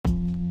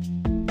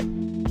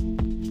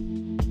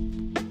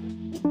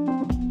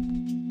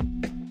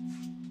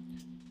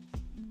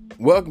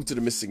Welcome to the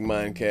Mystic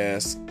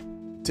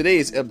Mindcast.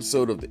 Today's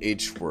episode of the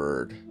H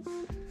Word.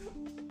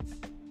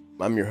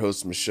 I'm your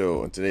host,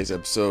 Michaud. In today's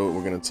episode,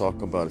 we're going to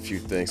talk about a few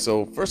things.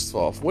 So, first of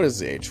all, what is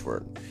the H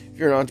Word? If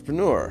you're an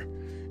entrepreneur,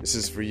 this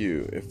is for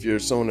you. If you're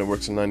someone that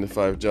works a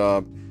 9-to-5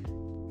 job,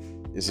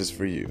 this is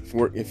for you.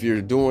 If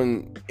you're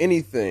doing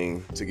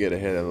anything to get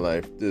ahead in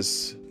life,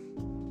 this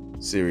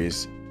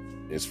series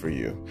is for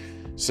you.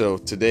 So,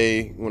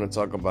 today, we want to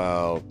talk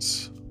about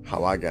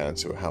how I got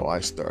into it, how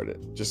I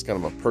started. Just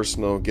kind of a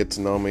personal get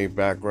to know me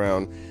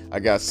background. I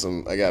got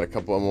a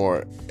couple of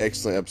more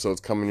excellent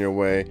episodes coming your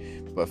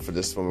way, but for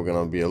this one we're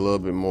gonna be a little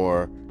bit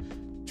more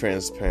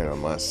transparent on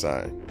my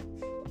side.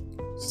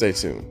 Stay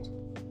tuned.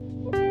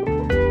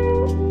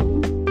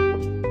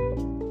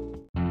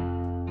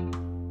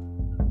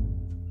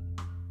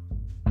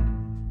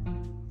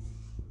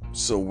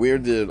 So where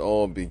did it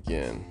all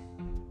begin?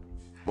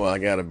 Well, I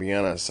gotta be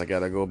honest, I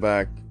gotta go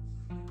back,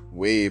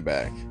 way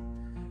back.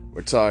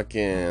 We're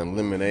talking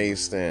lemonade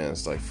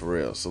stands, like for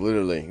real. So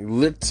literally,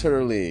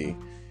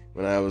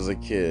 when I was a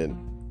kid,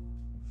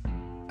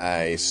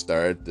 I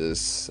started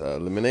this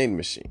lemonade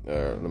machine,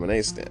 or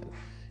lemonade stand.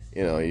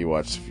 You know, you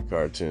watch a few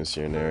cartoons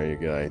here and there, you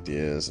get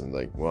ideas, and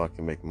like, well, I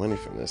can make money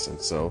from this. And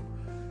so,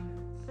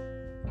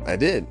 I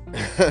did.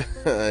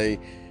 I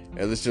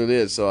literally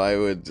did. So I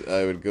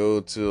would go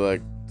to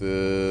like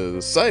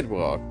the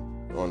sidewalk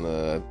on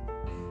the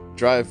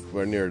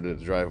or near the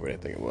driveway, I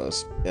think it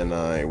was, and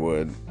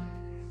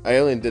I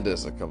only did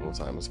this a couple of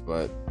times,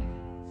 but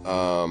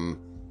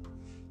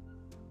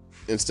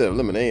instead of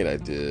lemonade, I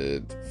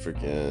did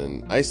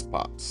freaking ice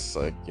pops.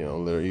 Like, you know,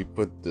 literally you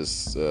put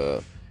this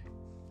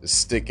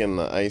stick in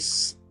the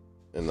ice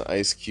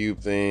cube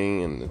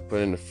thing and put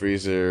it in the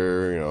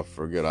freezer, you know,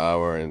 for a good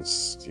hour, and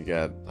you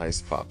got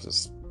ice pops.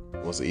 It's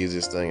was the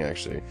easiest thing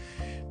actually,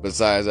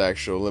 besides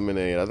actual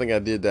lemonade. I think I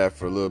did that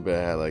for a little bit.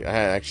 I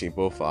had actually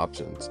both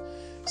options.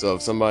 So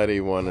if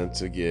somebody wanted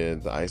to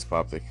get the ice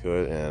pop, they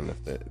could, and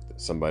if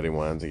somebody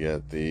wanted to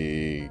get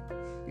the,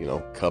 you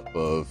know, cup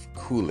of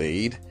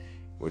Kool-Aid,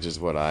 which is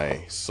what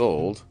I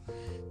sold,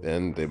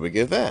 then they would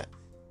get that.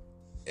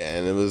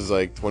 And it was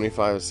like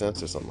 25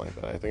 cents or something like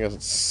that. I think I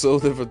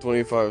sold it for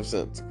 25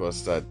 cents. Of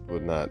course, that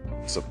would not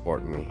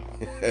support me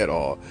at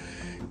all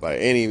by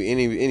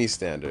any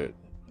standard,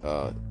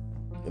 at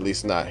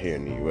least not here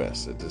in the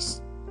U.S. It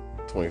just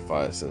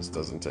 25 cents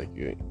doesn't take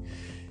you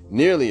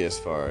nearly as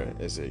far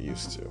as it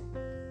used to.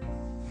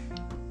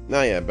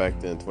 Now, yeah, back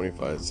then,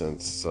 25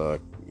 cents, you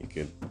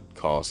could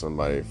call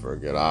somebody for a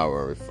good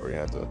hour before you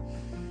had to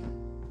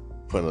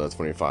put another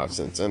 25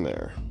 cents in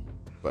there.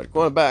 But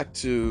going back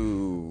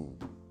to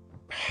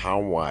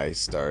how I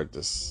started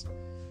this,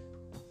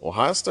 well,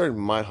 how I started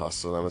my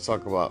hustle, I'm going to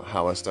talk about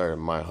how I started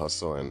my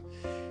hustle and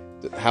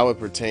how it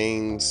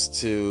pertains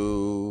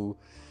to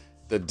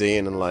the day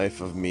in the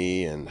life of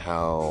me and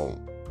how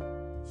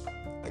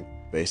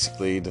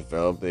basically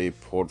develop a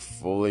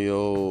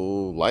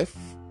portfolio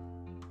lifestyle,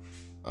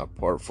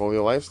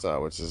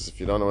 which is, if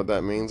you don't know what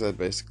that means, that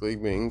basically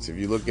means if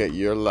you look at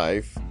your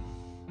life,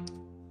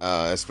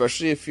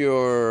 especially if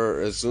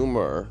you're a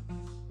Zoomer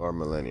or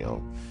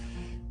millennial,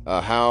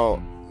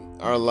 how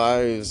our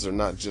lives are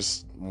not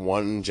just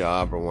one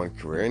job or one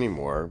career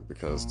anymore,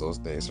 because those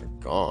days are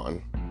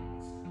gone.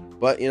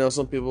 But, you know,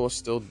 some people will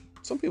still do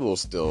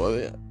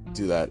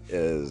that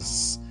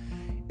as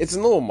it's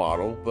an old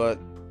model, but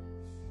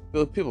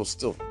people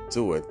still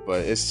do it,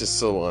 but it's just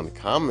so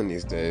uncommon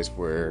these days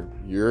where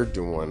you're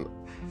gonna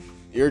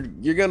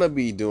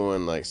be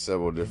doing like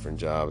several different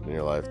jobs in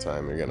your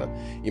lifetime.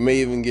 You may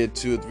even get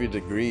 2 or 3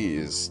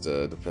 degrees,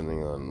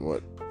 depending on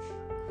what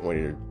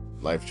your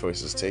life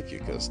choices take you,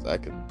 because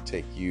that could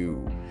take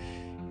you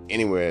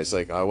anywhere. It's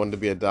like, I wanted to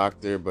be a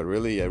doctor, but I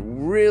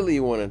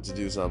really wanted to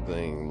do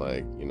something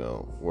like, you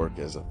know, work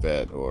as a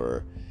vet,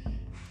 or,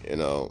 you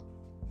know,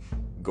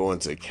 go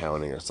into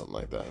accounting or something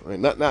like that. I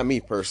mean, not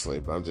me personally,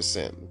 but I'm just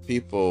saying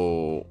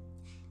people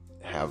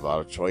have a lot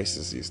of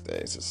choices these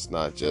days. It's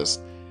not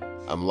just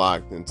I'm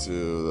locked into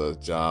the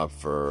job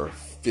for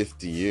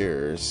 50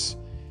 years.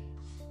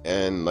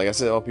 And like I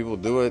said, all people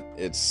do it.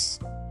 It's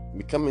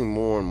becoming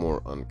more and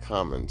more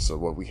uncommon. So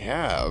what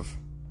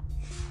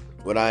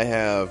I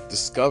have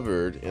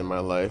discovered in my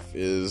life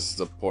is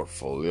the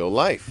portfolio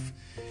life.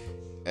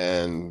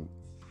 And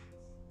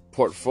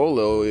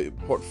portfolio,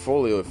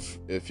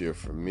 if you're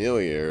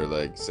familiar,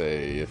 like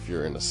say if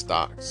you're in the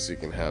stocks, you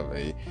can have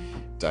a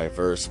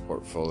diverse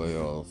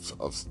portfolio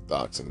of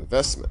stocks and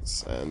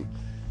investments, and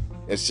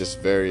it's just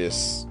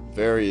various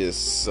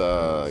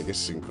I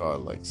guess you can call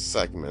it like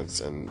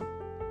segments, and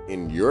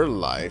in your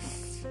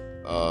life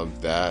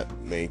that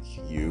make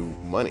you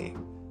money,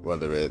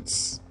 whether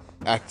it's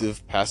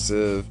active,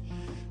 passive,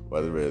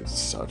 whether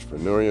it's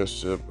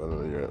entrepreneurship,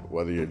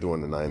 whether you're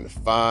doing the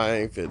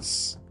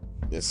 9-to-5,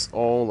 it's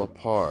all a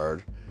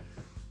part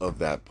of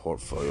that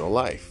portfolio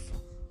life.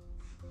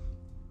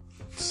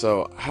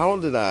 So how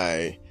did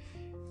I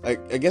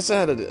guess I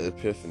had an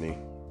epiphany,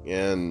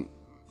 and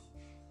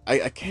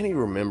I can't even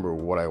remember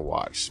what I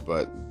watched,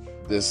 but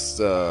this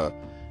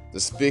the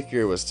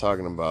speaker was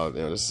talking about,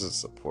 this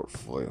is a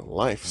portfolio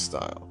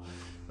lifestyle.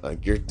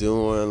 Like you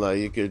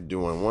could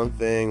doing one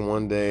thing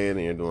one day, and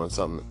then you're doing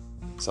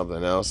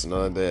something else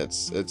another day.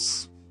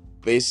 It's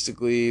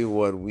basically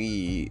what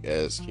we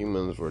as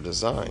humans were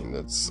designed.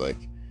 It's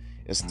like,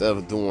 instead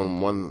of doing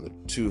one or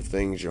two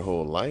things your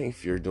whole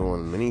life, you're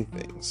doing many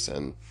things,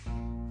 and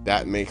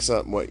that makes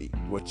up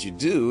what you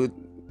do.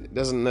 It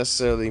doesn't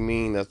necessarily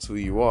mean that's who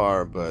you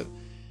are, but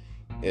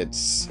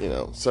it's,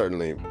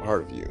 certainly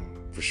part of you,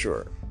 for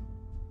sure.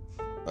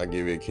 I'll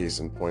give you a case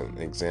in point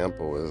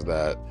example is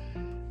that,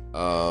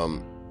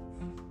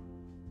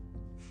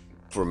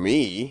 for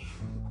me,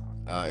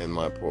 in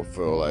my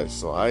portfolio life,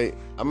 so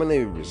I'm a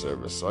Navy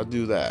reservist, so I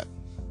do that.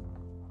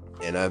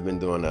 And I've been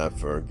doing that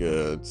for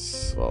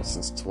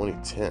since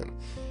 2010.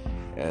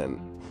 And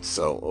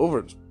so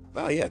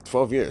about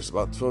 12 years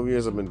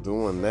I've been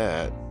doing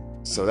that.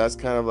 So that's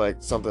kind of like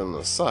something on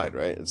the side,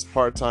 right? It's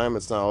part-time,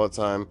 it's not all the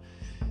time.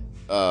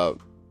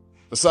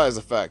 Besides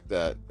the fact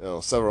that,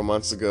 several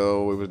months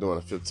ago we were doing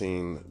a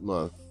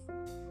 15-month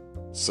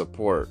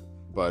support,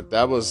 but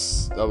that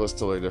was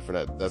totally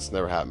different. That's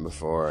never happened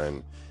before,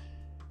 and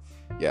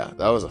yeah,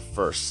 that was a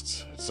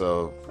first.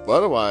 So, but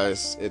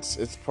otherwise,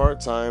 it's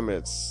part-time.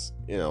 It's,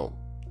 the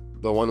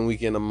 1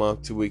 weekend a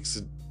month, 2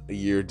 weeks a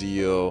year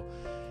deal.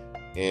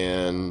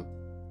 And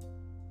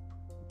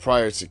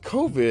prior to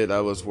COVID,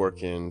 I was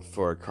working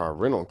for a car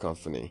rental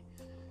company,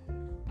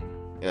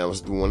 and I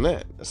was doing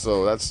that.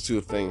 So that's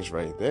two things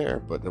right there,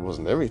 but that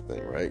wasn't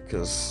everything, right?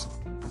 Because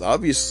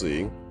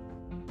obviously,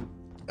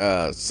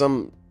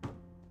 sometime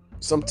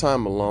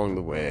along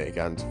the way, I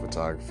got into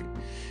photography.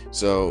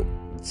 So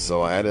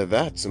I added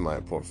that to my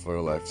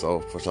portfolio life. So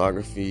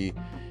photography,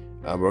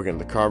 I'm working at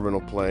the car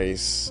rental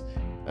place,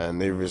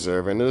 and they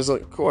reserve. And there's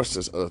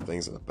other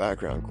things in the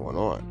background going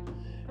on.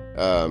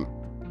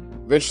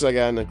 Eventually I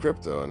got into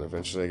crypto, and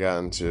eventually I got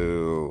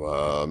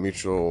into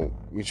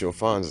mutual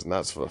funds and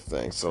that sort of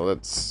thing. So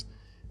that's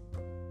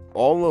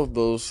all of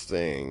those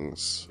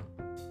things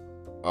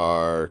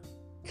are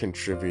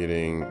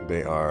contributing.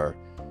 They are,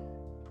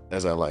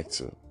 as I like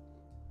to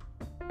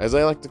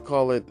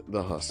call it,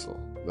 the hustle.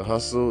 The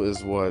hustle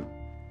is what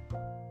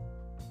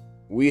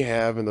we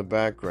have in the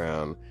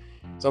background,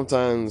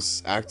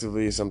 sometimes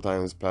actively,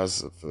 sometimes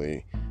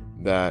passively,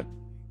 that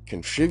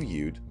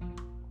contribute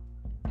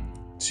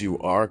to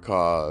our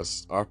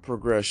cause, our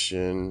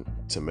progression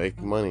to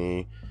make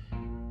money,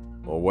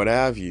 or what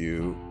have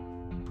you,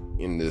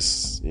 in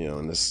this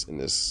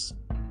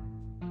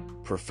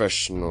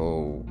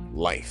professional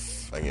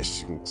life. I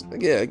guess you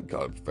can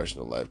call it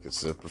professional life.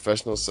 It's a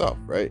professional self,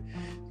 right?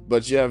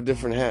 But you have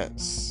different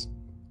hats.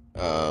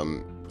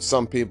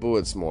 Some people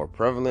it's more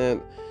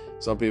prevalent.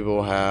 Some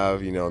people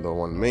have, the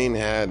one main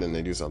hat, and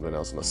they do something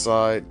else on the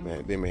side.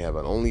 They may have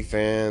an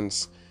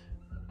OnlyFans.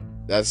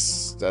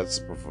 That's a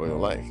portfolio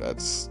life.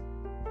 That's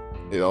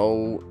it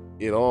all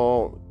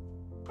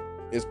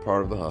is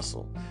part of the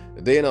hustle.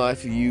 The day in the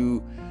life of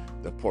you,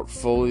 the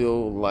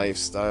portfolio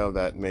lifestyle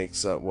that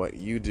makes up what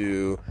you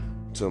do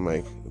to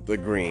make the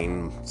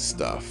green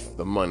stuff,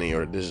 the money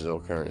or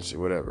digital currency,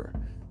 whatever.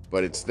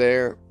 But it's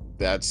there.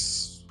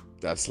 That's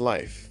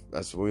life.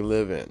 That's what we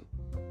live in.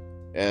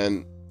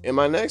 And in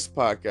my next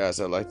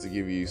podcast, I'd like to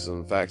give you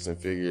some facts and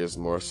figures,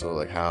 more so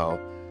like how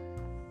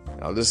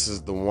this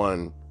is the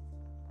one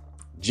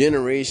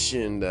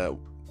generation that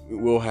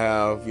will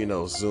have,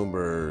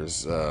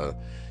 Zoomers,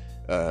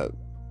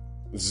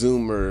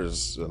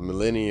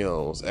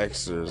 millennials,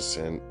 Xers,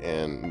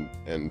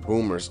 and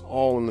boomers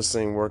all in the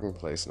same working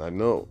place. And I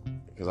know,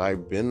 because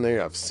I've been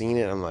there, I've seen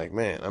it. I'm like,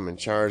 man, I'm in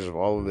charge of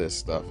all of this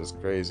stuff. It's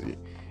crazy.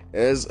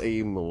 As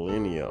a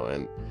millennial,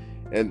 and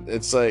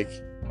it's like,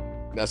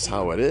 that's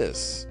how it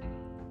is.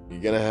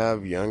 You're gonna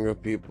have younger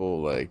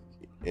people like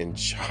in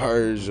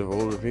charge of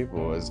older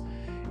people.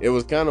 It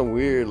was kind of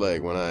weird,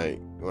 like when I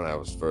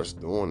was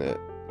first doing it.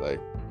 Like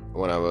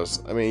I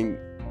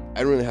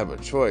didn't really have a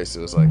choice.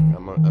 It was like,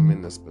 I'm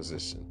in this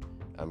position.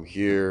 I'm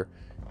here.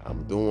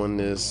 I'm doing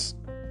this,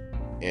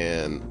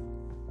 and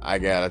I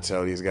gotta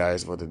tell these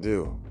guys what to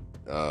do.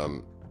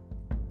 In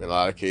a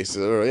lot of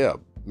cases,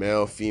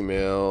 male,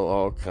 female,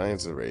 all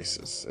kinds of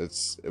races.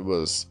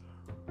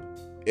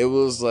 It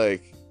was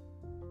like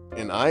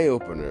an eye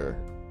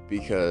opener,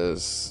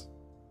 because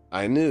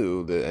I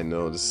know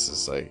this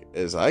is like,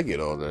 as I get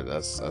older,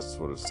 that's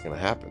what is gonna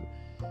happen.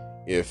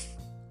 If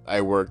I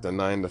worked a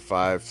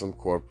 9-to-5, some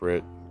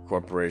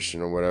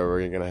corporation or whatever,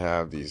 you're gonna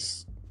have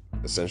these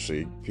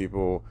essentially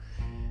people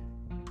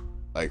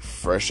like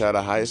fresh out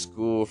of high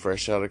school,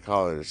 fresh out of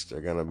college. They're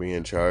gonna be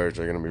in charge.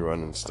 They're gonna be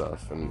running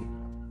stuff, and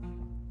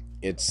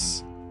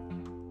it's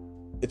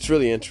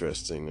really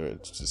interesting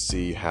to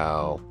see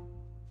how,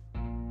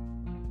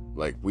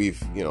 like,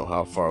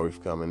 how far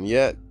we've come. And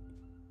yet,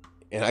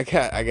 and I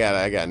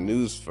got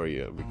news for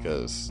you,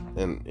 because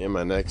in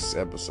my next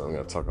episode I'm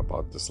gonna talk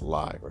about this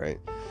lie, right?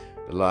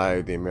 The lie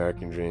of the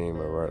American dream,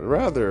 or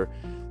rather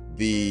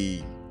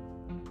the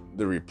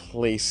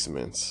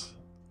replacement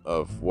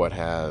of what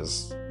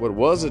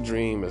was a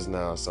dream is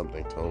now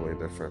something totally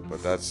different.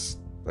 But that's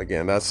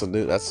again, that's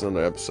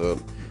another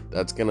episode.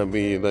 That's gonna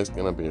be a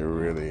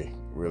really,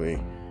 really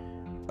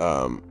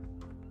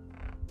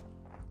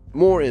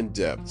more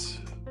in-depth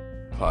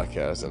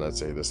podcast than I'd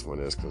say this one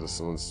is, because this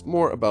one's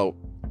more about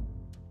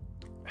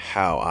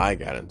how I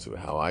got into it,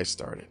 how I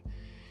started.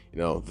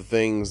 The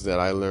things that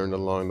I learned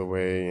along the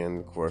way, and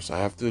of course I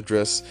have to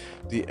address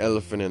the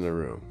elephant in the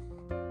room.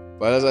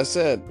 But as I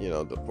said,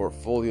 the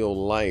portfolio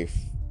life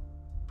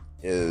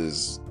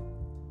is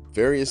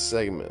various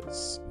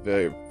segments.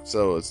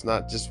 So it's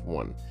not just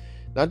one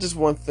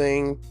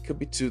thing. Could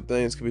be two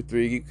things, could be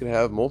three. You could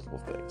have multiple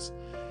things.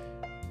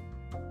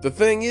 The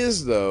thing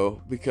is,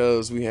 though,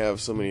 because we have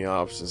so many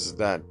options,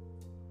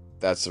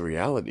 that's a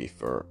reality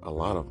for a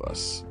lot of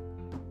us.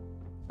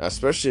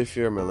 Especially if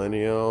you're a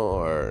millennial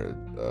or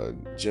a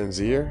Gen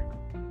Zer,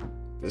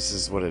 this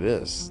is what it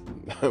is.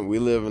 We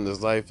live in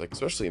this life, like,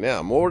 especially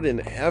now, more than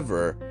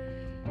ever,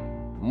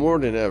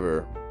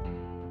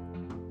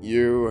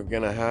 you're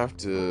gonna have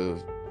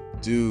to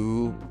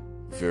do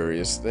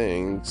various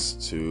things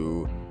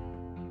to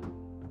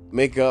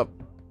make up,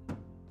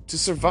 to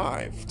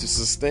survive, to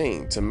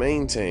sustain, to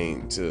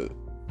maintain, to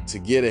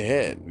get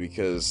ahead.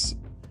 Because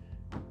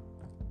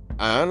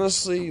I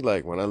honestly,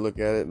 like, when I look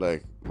at it,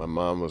 like, my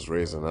mom was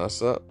raising me,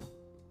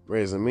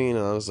 and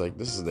I was like,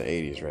 this is the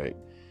 80s, right?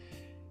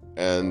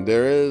 And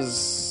there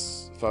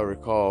is, if I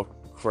recall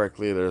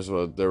correctly, there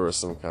was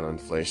some kind of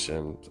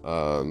inflation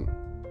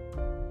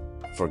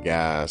for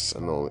gas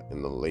in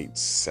the late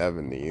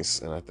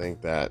 70s, and I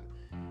think that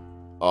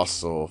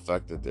also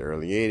affected the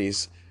early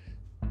 80s.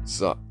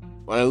 So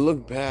when I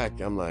look back,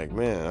 I'm like,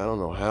 man, I don't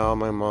know how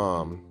my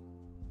mom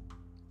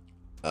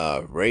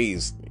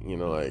raised me.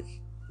 Like,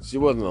 she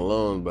wasn't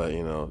alone, but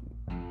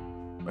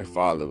my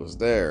father was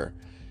there,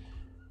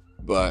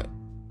 but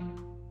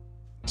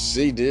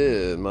she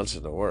did much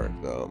of the work,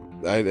 though.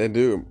 I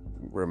do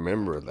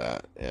remember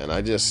that. And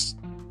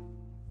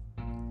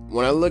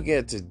when I look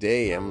at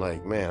today, I'm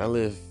like, man, I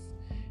live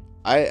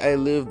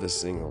the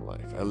single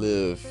life. I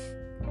live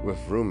with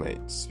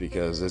roommates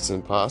because it's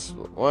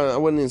impossible. Well, I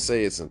wouldn't even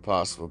say it's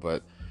impossible,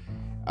 but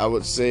I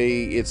would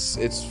say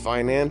it's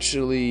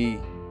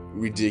financially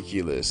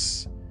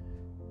ridiculous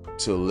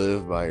to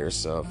live by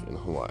yourself in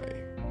Hawaii.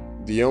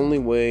 The only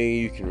way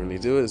you can really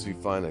do it is if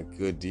you find a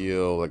good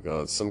deal, like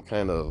some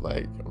kind of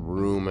like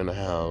room in a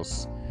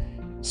house,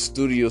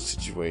 studio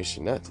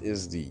situation. That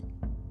is the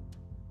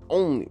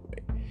only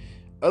way.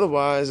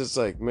 Otherwise, it's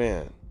like,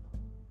 man,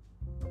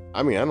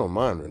 I mean, I don't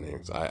mind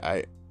roommates.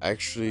 I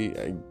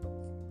actually,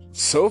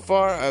 so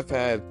far, I've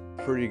had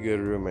pretty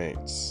good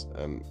roommates.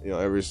 And,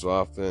 every so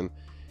often,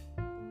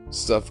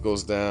 stuff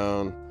goes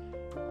down.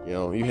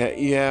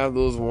 You have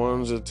those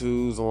ones or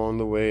twos along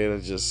the way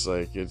that just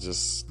like,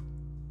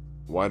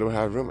 why do I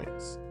have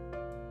roommates?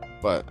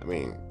 But I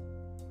mean,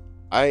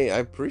 I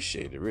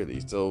appreciate it, really.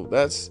 So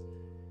that's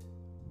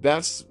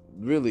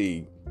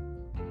really,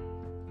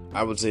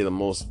 I would say, the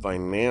most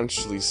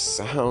financially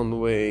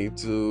sound way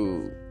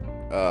to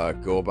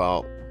go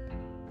about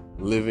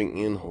living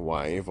in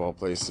Hawaii. Of all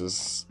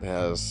places,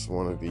 has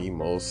one of the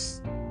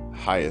most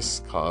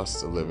highest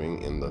costs of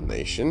living in the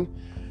nation.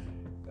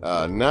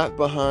 Not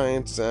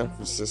behind San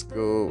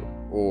Francisco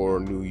or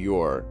New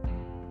York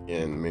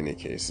in many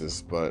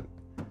cases, but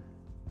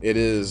it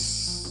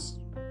is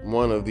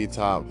one of the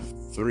top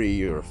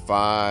 3 or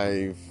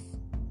 5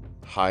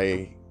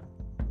 high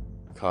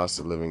cost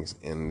of living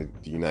in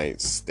the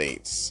United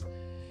States.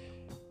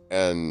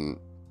 And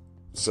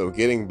so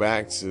getting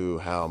back to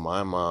how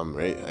my mom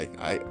raised,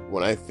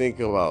 when I think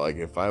about, like,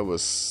 if I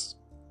was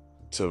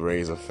to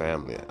raise a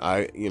family, and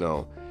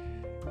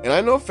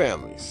I know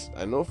families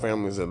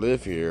that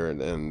live here,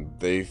 and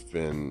they've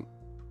been,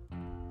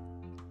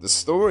 the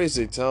stories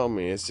they tell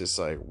me, it's just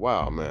like,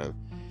 wow, man.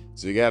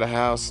 So you got a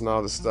house and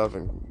all this stuff,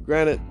 and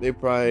granted, they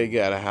probably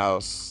got a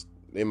house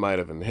they might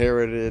have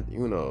inherited,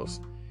 who knows.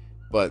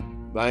 But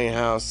buying a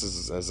house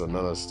is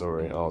another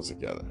story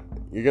altogether.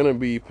 You're gonna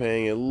be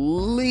paying at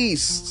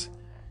least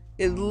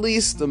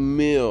 $1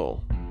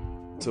 million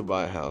to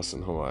buy a house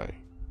in Hawaii.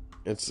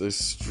 It's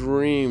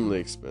extremely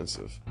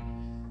expensive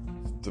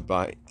to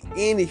buy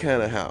any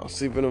kind of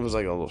house, even if it was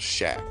like a little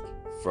shack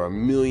for $1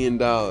 million.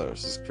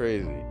 It's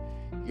crazy.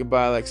 You could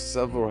buy like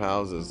several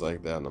houses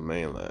like that on the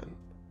mainland,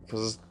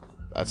 because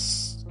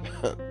it's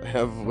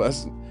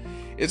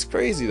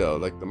crazy though.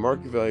 Like, the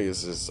market value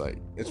is just like,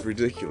 it's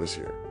ridiculous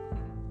here.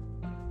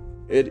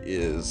 It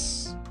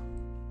is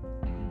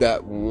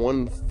that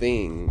one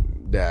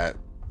thing that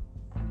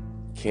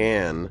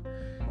can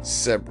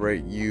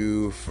separate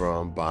you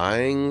from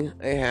buying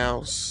a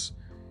house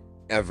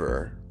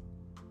ever,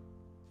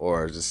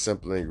 or just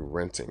simply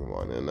renting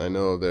one. And I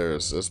know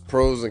there's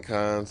pros and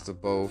cons to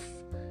both.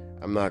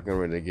 I'm not going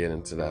to really get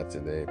into that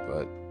today,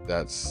 but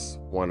that's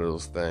one of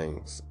those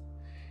things.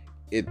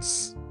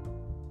 It's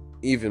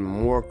even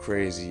more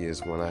crazy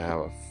is when I have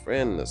a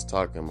friend that's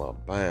talking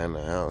about buying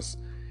a house,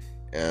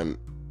 and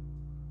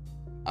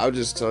I'll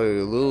just tell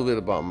you a little bit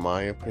about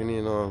my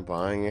opinion on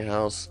buying a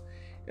house.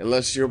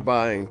 Unless you're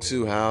buying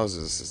 2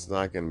 houses, it's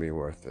not going to be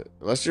worth it.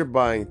 Unless you're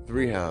buying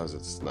 3 houses,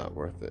 it's not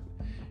worth it.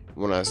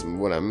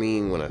 What I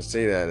mean when I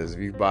say that is, if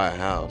you buy a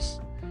house,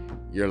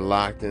 you're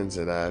locked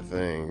into that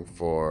thing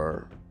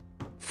for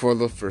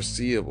the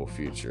foreseeable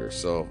future.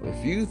 So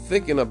if you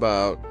thinking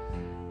about,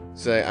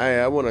 say,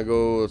 I want to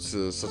go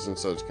to such and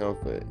such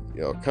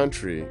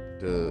country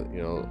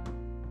to,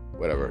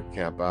 whatever,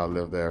 camp out,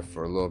 live there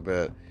for a little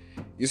bit,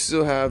 you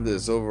still have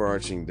this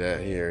overarching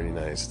debt here in the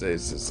United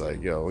States. It's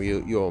like, you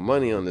owe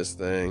money on this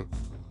thing,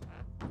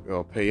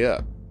 pay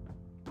up.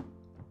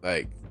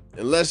 Like,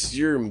 unless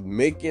you're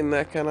making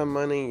that kind of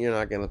money, you're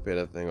not going to pay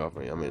that thing off.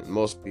 I mean,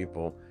 most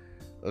people,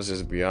 let's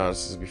just be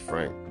honest, let's be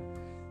frank,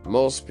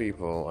 most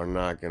people are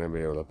not going to be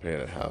able to pay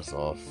that house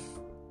off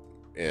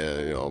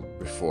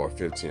before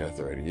 15 or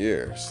 30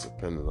 years,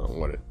 depending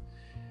on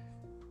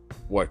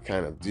what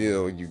kind of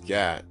deal you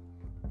got.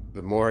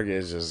 The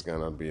mortgage is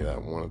going to be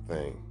that one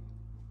thing.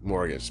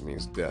 Mortgage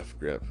means death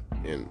grip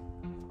in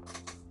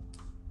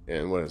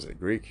what is it,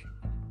 Greek?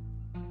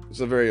 It's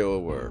a very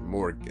old word,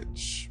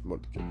 mortgage.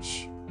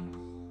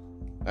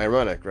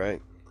 Ironic, right?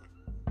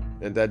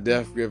 And that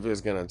death grip is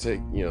going to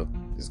take,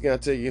 it's going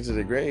to take you to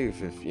the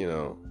grave if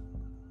you're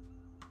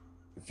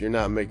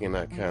not making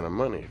that kind of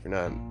money, if you're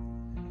not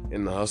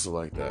in the hustle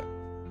like that.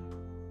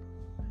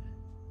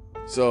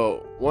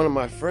 So one of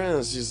my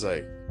friends, she's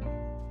like,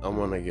 I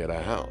want to get a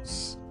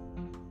house.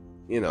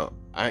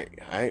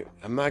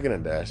 I'm not gonna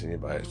dash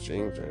anybody's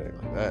dreams or anything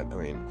like that. I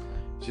mean,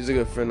 she's a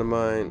good friend of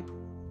mine,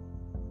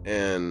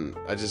 and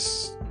I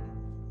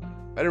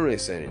didn't really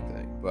say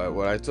anything. But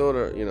what I told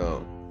her,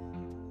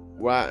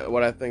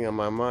 what I think in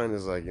my mind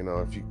is like,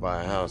 if you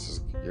buy a house,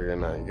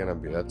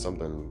 that's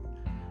something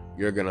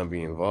you're gonna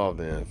be involved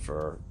in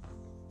for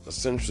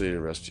essentially the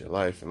rest of your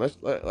life. And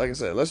like I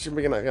said, unless you're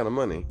making that kind of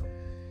money,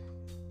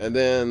 and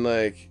then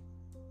like,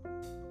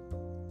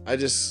 I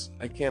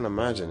can't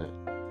imagine it.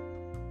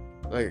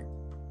 Like,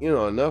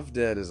 enough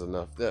debt is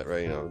enough debt,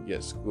 right?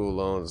 Get school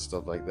loans and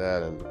stuff like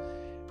that. And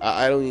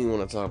I don't even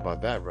want to talk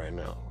about that right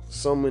now.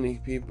 So many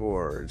people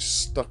are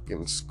stuck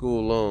in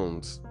school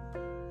loans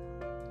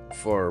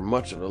for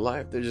much of their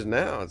life. They're just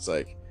now. It's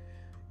like,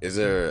 is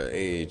there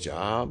a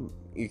job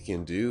you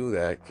can do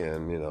that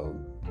can,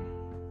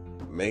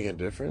 make a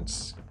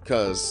difference?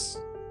 Because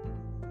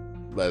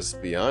let's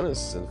be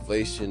honest,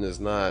 inflation is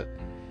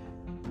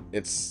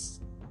it's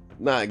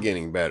not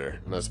getting better.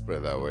 Let's put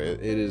it that way.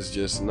 It is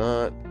just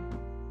not.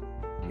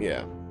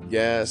 Yeah,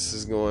 gas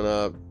is going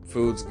up,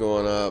 food's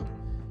going up,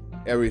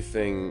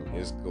 everything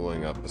is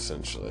going up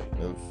essentially.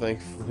 And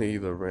thankfully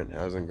the rent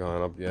hasn't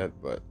gone up yet,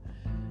 but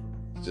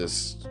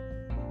just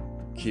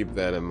keep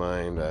that in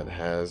mind. That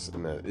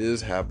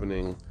is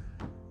happening,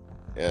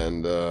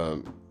 and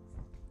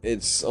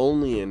it's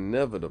only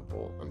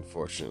inevitable,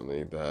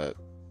 unfortunately, that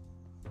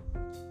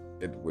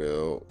it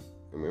will.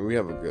 I mean, we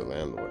have a good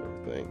landlord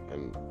and everything,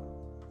 and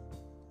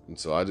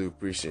so I do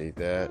appreciate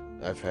that.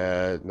 I've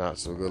had not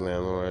so good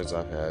landlords.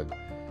 I've had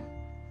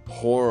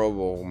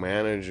horrible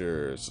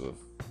managers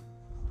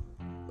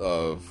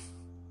of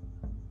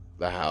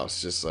the house.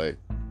 Just like,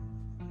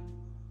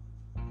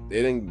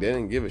 they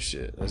didn't give a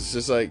shit. It's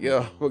just like,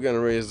 we're gonna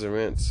raise the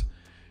rents,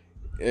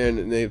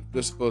 and they're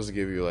supposed to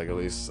give you like at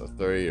least a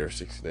 30 or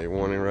 60-day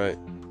warning, right?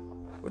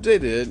 Which they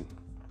did.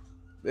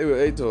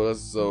 They told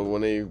us. So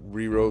when they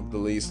rewrote the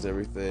lease and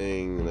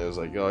everything, and it was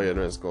like, the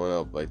rent's going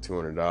up like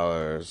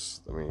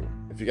 $200. I mean,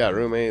 if you got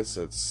roommates,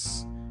 you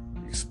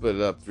can split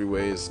it up 3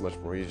 ways. It's much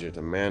more easier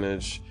to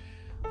manage.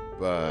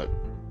 But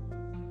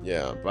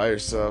yeah, by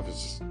yourself,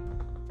 it's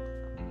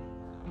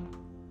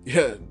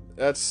just,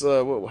 that's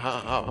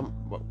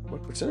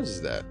what percentage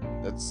is that?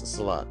 That's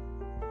a lot.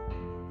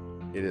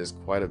 It is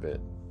quite a bit,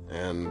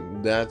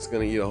 and that's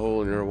gonna eat a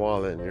hole in your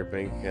wallet and your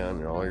bank account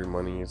and all your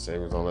money and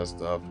savings, all that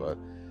stuff. But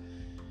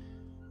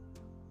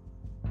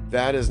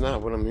that is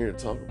not what I'm here to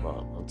talk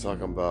about.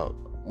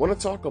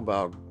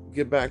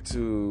 Get back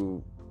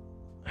to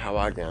how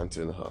I got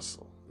into the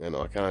hustle.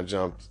 I kind of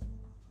jumped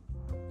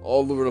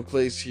all over the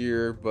place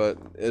here, but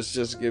it's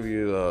just to give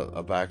you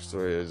a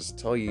backstory. Is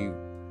tell you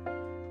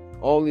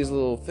all these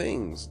little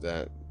things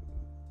that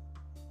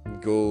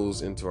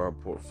goes into our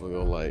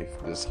portfolio life,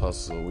 this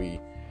hustle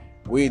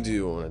we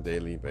do on a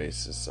daily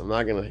basis. I'm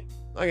not gonna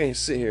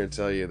sit here and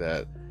tell you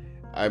that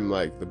I'm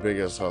like the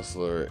biggest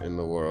hustler in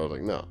the world.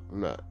 Like, no,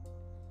 I'm not.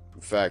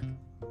 In fact,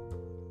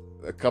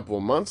 a few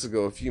months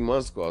ago,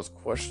 I was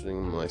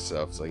questioning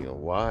myself. It's like,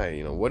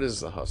 why? What is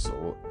the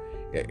hustle?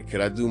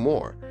 Could I do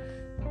more?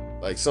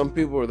 Like, some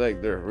people are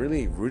like, they're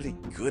really, really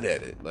good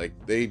at it. Like,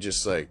 they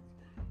just like,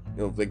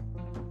 like,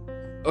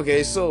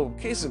 okay, so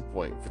case in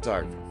point,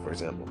 photography, for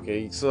example.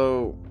 Okay,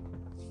 so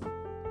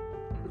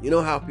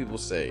how people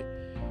say,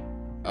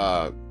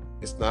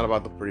 it's not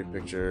about the pretty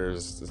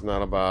pictures. It's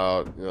not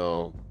about,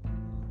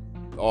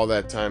 all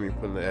that time you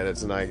put in the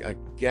edits, and I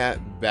get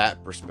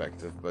that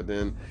perspective, but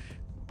then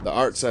the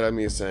art side of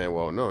me is saying,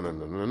 well, no.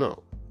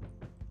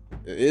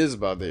 It is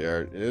about the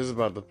art. It is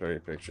about the pretty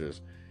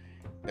pictures.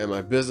 And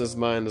my business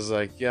mind is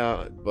like,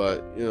 yeah,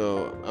 but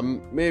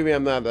I'm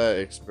not that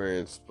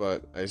experienced,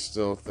 but I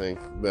still think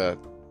that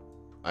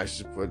I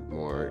should put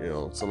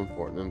more, some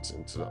importance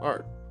into the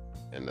art.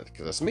 and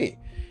because that's me.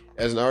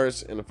 As an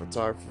artist and a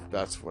photographer,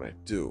 that's what I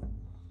do.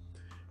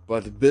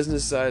 But the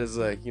business side is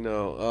like,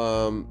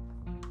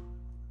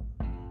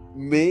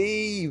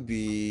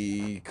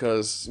 maybe,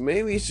 because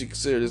maybe you should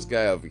consider this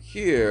guy over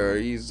here.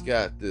 He's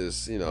got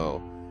this, I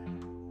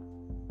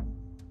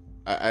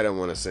don't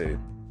want to say,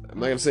 I'm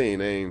not gonna say any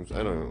names.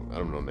 I don't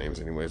know names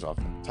anyways off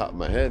the top of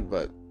my head,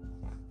 but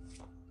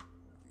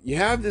you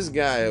have this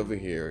guy over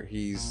here.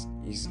 He's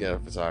got a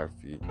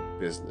photography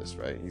business,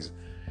 right?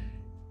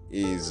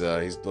 He's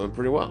doing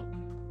pretty well.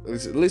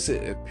 At least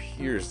it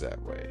appears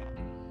that way.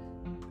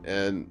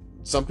 And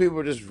some people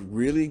are just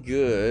really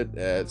good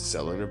at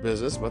selling their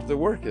business, but their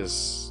work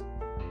is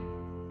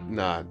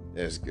not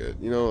as good.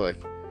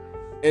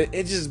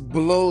 It just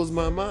blows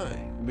my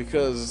mind,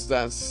 because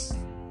that's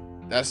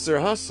their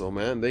hustle,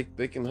 man.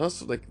 They can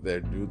hustle.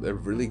 They're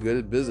really good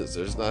at business.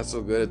 They're just not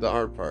so good at the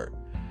art part,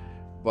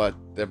 but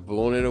they're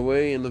blowing it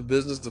away in the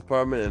business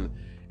department,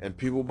 and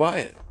people buy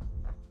it.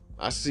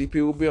 I see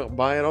people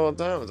buy it all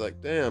the time. It's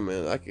like, damn,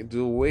 man, I can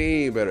do a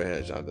way better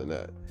headshot than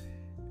that.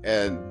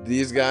 And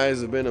these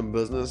guys have been in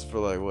business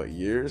for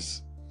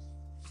years?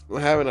 I'm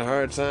having a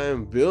hard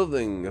time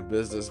building a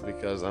business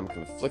because I'm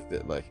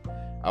conflicted.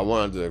 I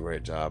want to do a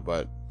great job,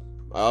 but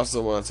I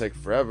also want to take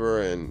forever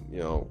and,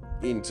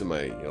 eat into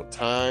my,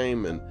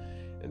 time, and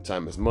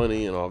time is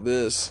money and all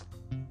this.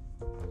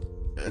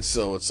 And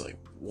so it's like,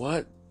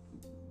 what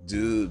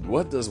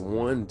does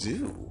one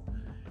do?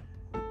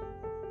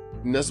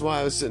 And that's why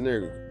I was sitting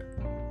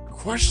there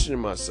questioning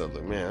myself.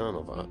 Like, man, I don't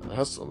know if I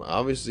hustle.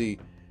 Obviously,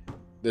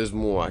 there's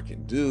more I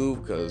can do,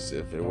 because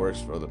if it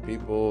works for other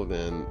people,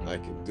 then I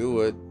can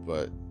do it.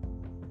 But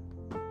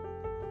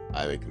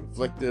I'm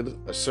conflicted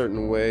a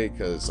certain way,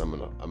 because I'm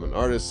an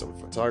artist, I'm a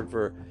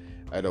photographer.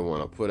 I don't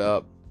want to put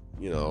up,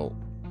 I don't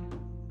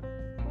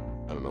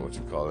know what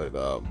you call it,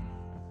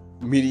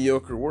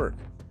 mediocre work.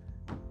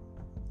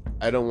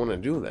 I don't want to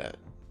do that.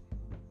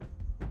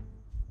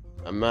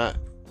 I'm not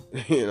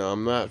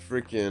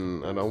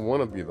freaking, I don't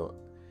want to be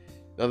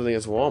nothing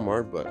against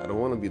Walmart, but I don't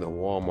want to be the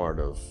Walmart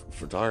of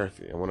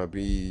photography. I want to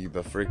be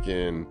the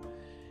freaking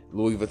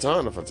Louis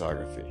Vuitton of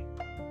photography.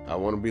 I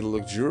want to be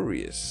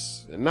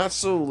luxurious, and not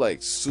so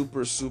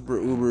super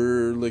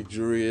uber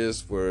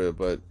luxurious,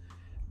 but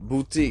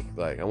boutique.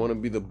 I want to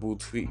be the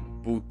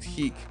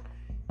boutique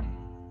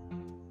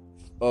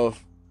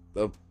of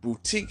the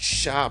boutique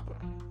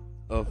shop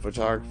of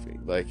photography.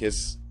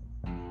 It's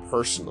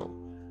personal.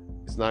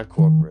 It's not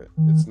corporate.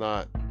 It's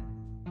not,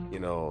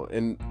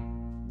 and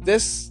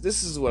this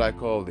is what I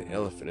call the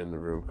elephant in the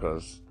room,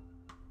 because,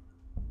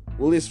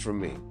 well, at least for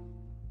me,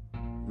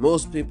 a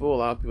lot of people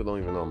don't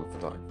even know I'm a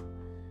photographer.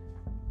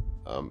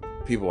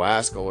 People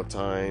ask all the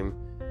time,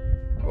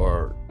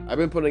 or I've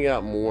been putting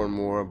out more and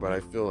more, but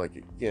I feel like,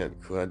 again,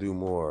 could I do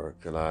more?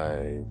 Could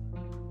I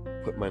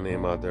put my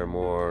name out there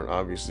more? And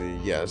obviously,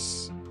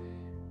 yes.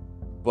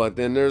 But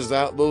then there's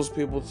those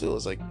people too.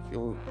 It's like,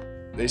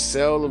 they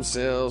sell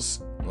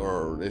themselves,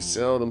 or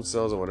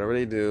whatever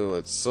they do.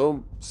 It's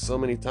so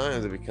many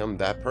times they become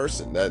that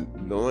person, that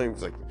knowing,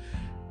 it's like,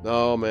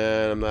 no,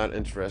 man, I'm not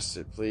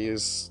interested.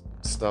 Please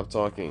stop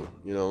talking.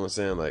 You know what I'm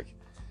saying?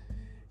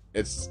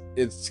 It's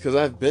because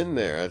I've been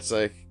there. It's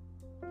like,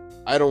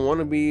 I don't want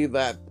to be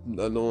that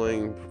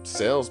annoying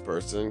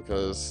salesperson,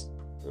 because,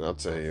 and I'll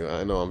tell you,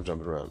 I know I'm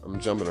jumping around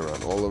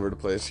all over the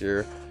place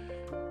here,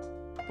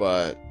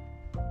 but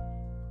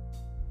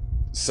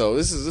so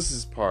this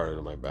is part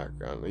of my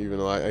background, even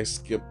though I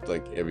skipped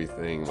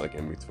everything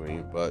in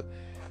between. But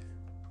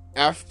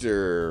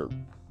after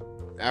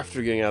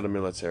getting out of the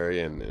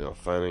military and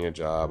finding a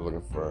job,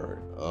 looking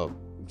for a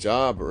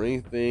job or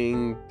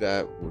anything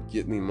that would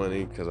get me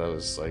money, because I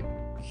was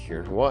here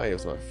in Hawaii. It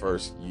was my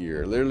first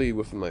year. Literally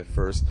within my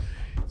first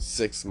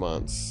 6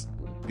 months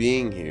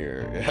being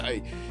here,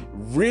 I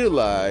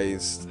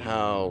realized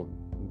how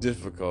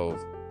difficult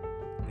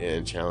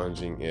and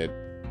challenging it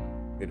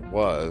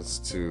was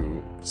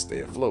to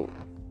stay afloat,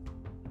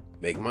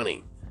 make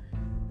money.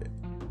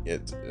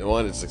 It's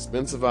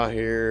expensive out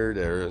here.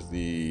 There's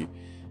the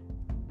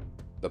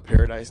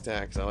paradise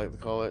tax, I like to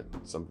call it.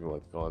 Some people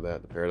like to call it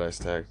that. The paradise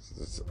tax.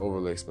 It's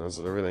overly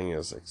expensive. Everything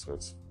is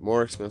expensive.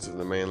 More expensive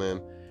than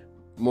mainland.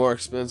 More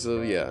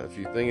expensive, yeah. If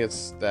you think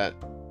it's that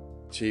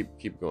cheap,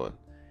 keep going.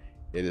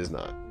 It is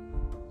not.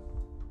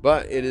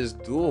 But it is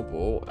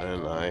doable,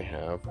 and I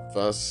have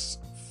thus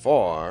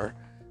far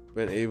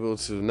been able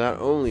to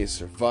not only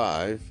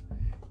survive,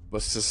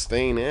 but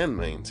sustain and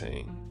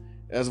maintain,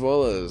 as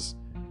well as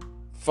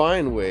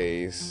find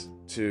ways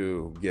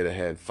to get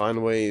ahead,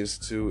 find ways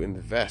to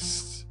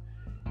invest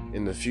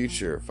in the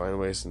future, find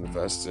ways to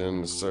invest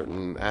in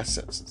certain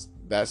assets,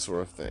 that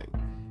sort of thing.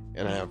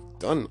 And I have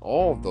done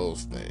all of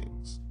those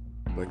things.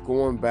 But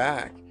going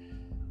back,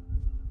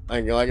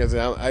 like I said,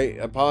 I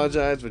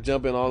apologize for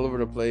jumping all over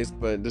the place,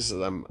 but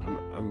I'm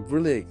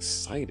really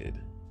excited.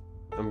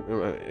 I'm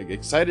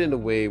excited in a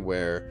way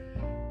where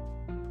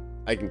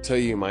I can tell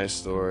you my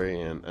story,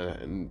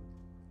 and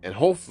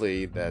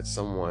hopefully that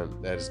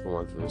someone that is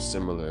going through a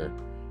similar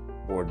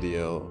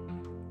ordeal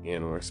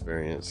and or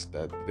experience,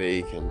 that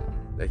they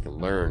they can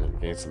learn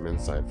and gain some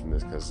insight from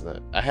this, because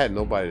I had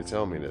nobody to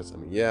tell me this. I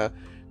mean, yeah,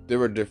 there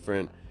were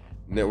different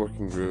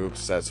networking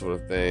groups, that sort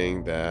of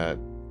thing, that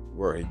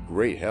were a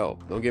great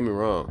help. Don't get me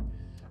wrong.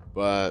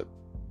 But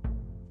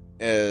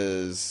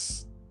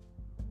as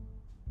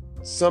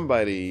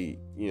somebody,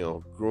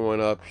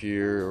 growing up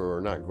here,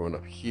 or not growing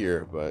up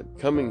here, but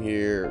coming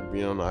here,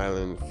 being on the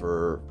island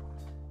for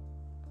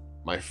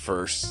my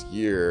first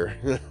year,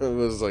 it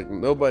was like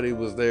nobody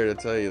was there to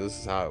tell you this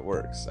is how it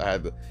works.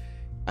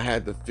 I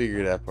had to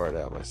figure that part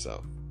out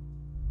myself.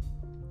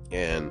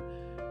 And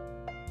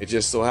it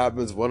just so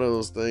happens one of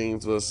those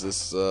things was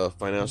this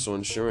financial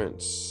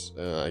insurance.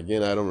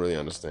 Again, I don't really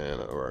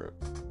understand, or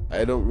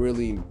I don't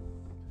really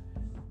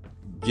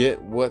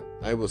get what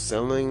I was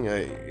selling.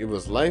 It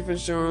was life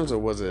insurance, or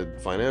was it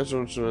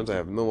financial insurance? I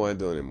have no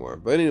idea anymore.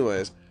 But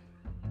anyways,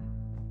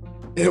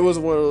 it was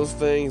one of those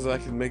things I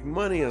could make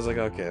money. I was like,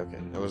 okay.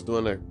 I was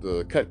doing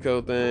the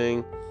Cutco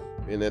thing,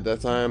 and at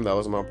that time, that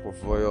was my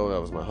portfolio. That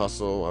was my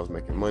hustle. I was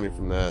making money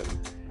from that.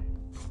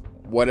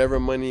 Whatever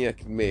money I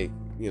could make,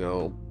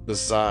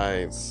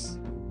 besides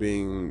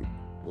being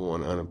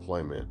on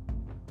unemployment.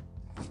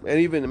 And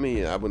even to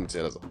me, I wouldn't say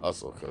it as a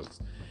hustle, because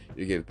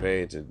you get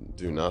paid to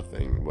do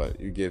nothing, but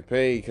you get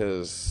paid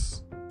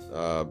because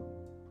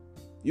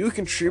you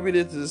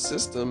contributed to the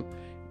system.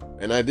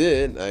 And I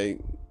did. I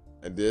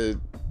did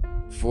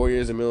 4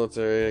 years in the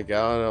military. I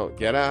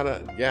got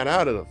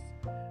out of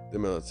the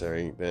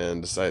military,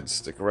 and decided to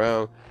stick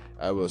around.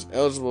 I was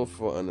eligible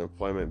for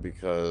unemployment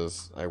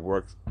because I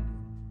worked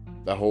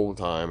the whole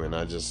time, and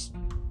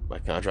my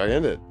contract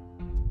ended.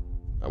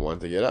 I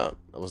wanted to get out.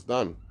 I was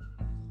done.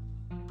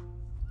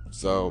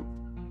 So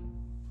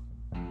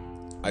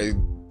I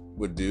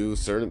would do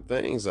certain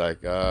things,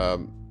 like at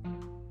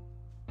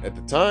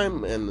the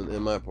time, and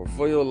in my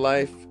portfolio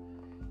life,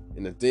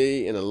 in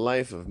the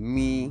life of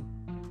me,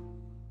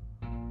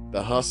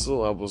 the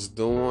hustle, I was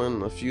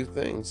doing a few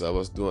things. I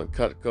was doing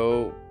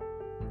Cutco.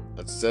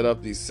 I'd set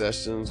up these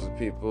sessions with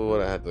people,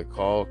 and I had to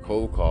call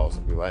cold calls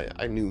with people.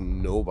 I knew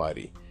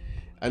nobody.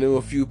 I knew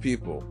a few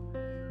people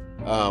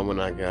when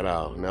I got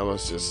out, and that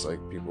was just like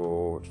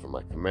people from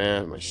my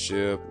command, my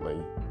ship, my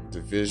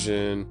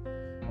division,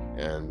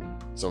 and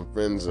some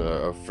friends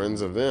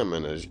of them,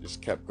 and it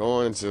just kept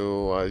going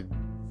until I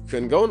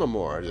couldn't go no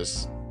more.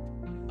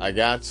 I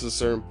got to a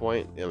certain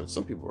point.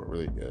 Some people were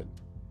really good.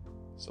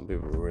 Some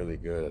people were really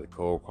good at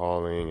cold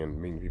calling and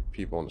meeting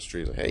people on the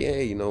streets. Like,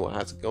 hey,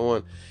 how's it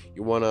going?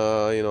 You wanna,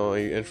 are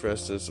you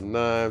interested in some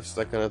knives,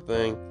 that kind of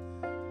thing.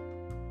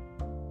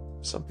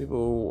 Some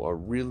people are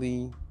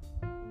really,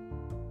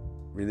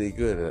 really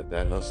good at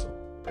that hustle,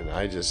 and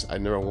I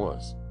never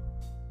was.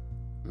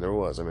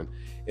 I mean,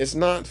 it's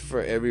not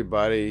for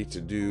everybody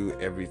to do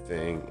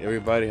everything.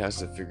 Everybody has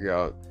to figure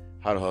out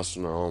how to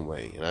hustle in their own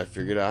way, and I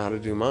figured out how to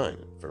do mine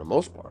for the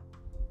most part.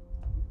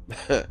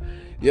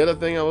 The other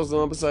thing I was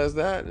doing besides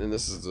that, and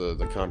this is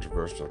the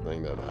controversial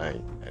thing that I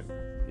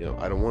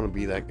don't want to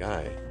be that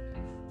guy,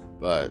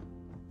 but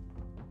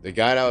the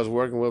guy that I was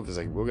working with is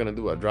like, we're gonna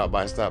do a drop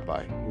by, stop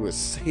by. He would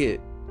say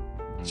it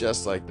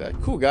just like that.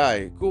 Cool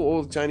guy, cool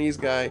old Chinese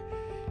guy,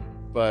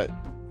 but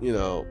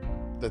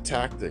the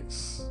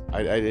tactics,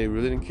 I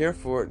really didn't care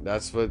for it.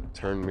 That's what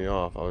turned me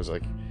off. I was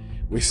like,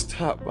 we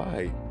stopped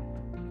by.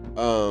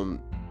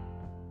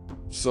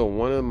 So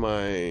one of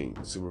my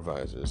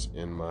supervisors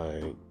in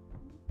my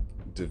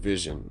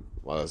division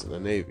while I was in the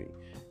Navy,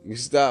 you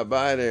stopped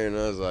by there, and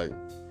I was like,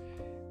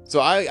 so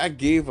I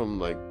gave him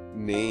like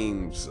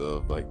names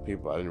of like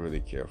people I didn't really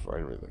care for. I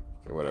didn't really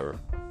care, whatever.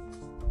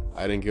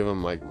 I didn't give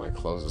him like my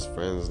closest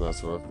friends and that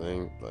sort of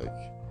thing, like,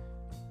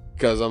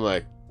 because I'm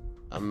like,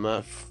 I'm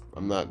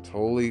not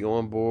totally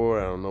on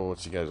board. I don't know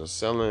what you guys are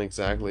selling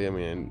exactly. I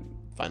mean,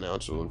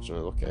 financial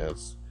insurance, okay,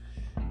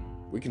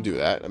 we can do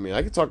that. I mean,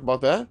 I can talk about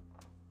that,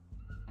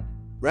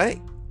 right?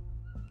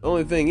 The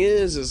only thing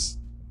is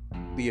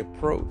the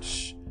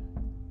approach.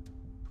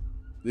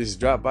 These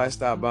drop by,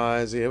 stop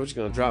bys. Yeah, we're just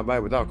gonna drop by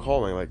without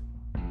calling. Like,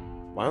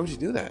 why would you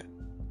do that?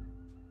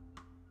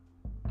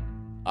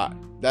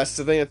 That's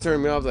the thing that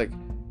turned me off. Like,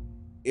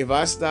 if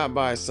I stopped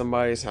by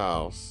somebody's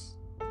house,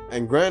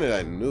 and granted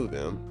I knew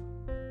them,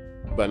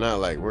 but not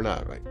like, we're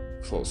not like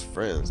close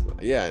friends.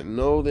 But yeah, I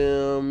know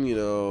them,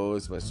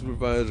 it's my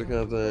supervisor kind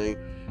of thing,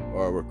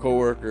 or we're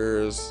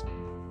coworkers.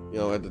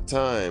 At the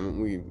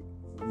time, we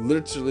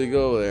literally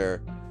go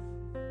there,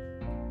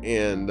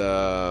 and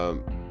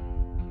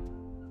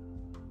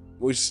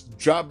we just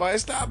drop by,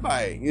 stop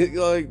by.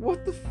 You're like,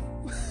 what the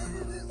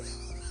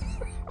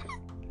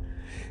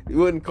We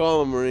wouldn't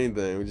call him or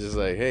anything. We're just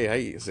like, hey, how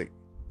you? It's like,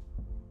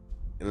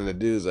 and then the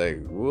dude's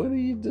like, what are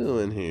you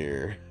doing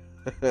here?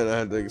 And I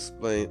had to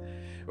explain,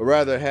 or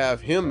rather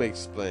have him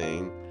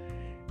explain.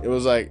 It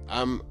was like,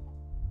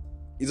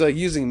 he's like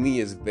using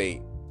me as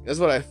bait. That's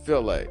what I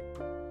felt like,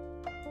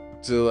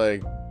 to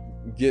like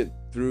get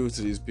through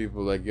to these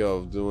people. Like,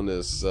 yo, doing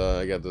this,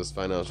 I got this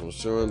financial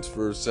insurance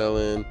for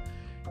selling.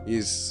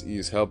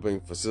 He's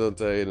helping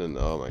facilitate, and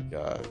oh my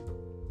god.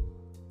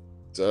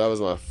 So that was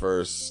my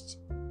first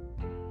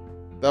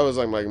that was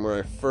like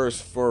my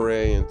first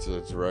foray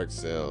into direct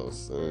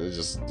sales, and it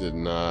just did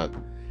not.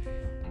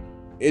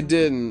 It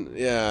didn't.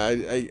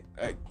 Yeah,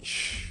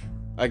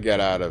 I got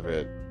out of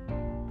it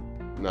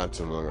not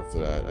too long after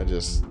that. I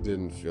just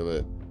didn't feel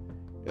it.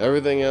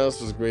 Everything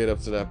else was great up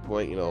to that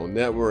point,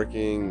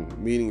 networking,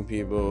 meeting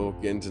people,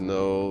 getting to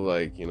know,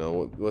 like,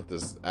 what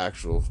this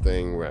actual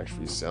thing we're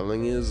actually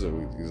selling is, or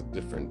these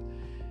different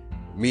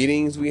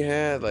meetings we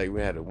had. Like,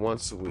 we had it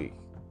once a week.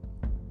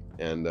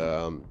 And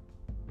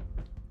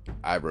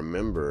I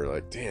remember,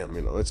 like, damn,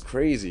 it's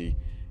crazy.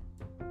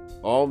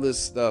 All this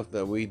stuff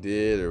that we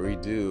did or we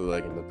do,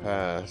 like, in the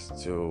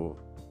past to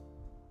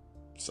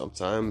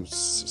sometimes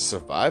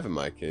survive, in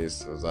my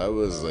case, because I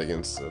was, like,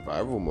 in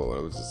survival mode.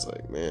 I was just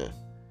like, man.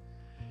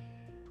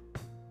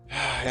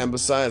 And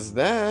besides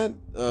that,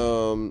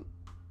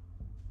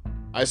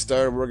 I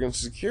started working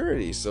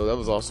security, so that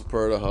was also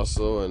part of the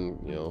hustle,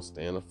 and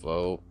staying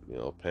afloat,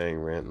 paying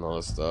rent and all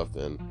that stuff.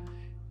 And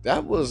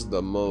that was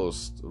the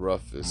most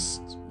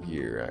roughest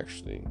year,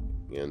 actually.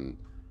 And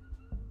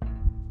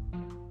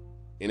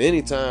in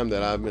any time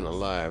that I've been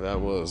alive,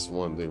 that was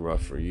one of the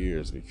rougher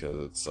years, because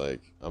it's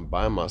like I'm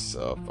by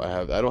myself.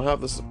 I don't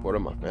have the support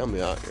of my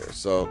family out here.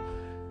 So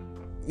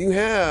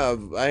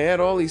I had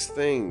all these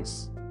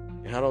things.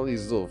 I had all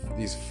these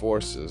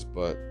forces,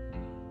 but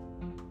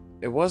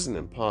it wasn't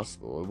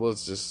impossible. It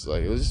was just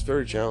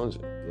very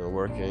challenging.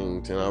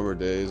 Working 10-hour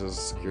days as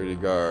a security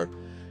guard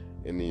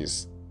in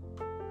these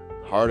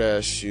hard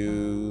ass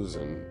shoes,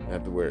 and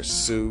have to wear a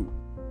suit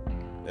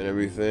and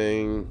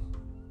everything.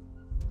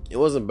 It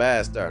wasn't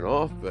bad starting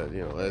off, but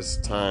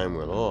as time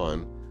went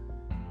on,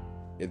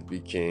 it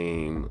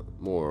became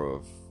more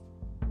of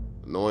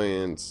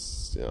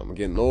annoyance. I'm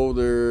getting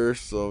older,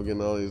 so I'm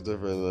getting all these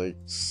different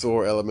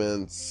sore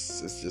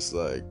elements. It's just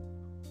like,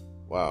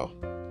 wow.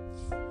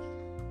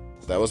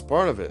 That was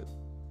part of it.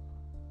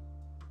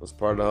 It was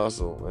part of the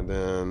hustle. And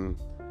then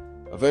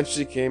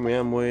eventually came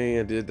Amway.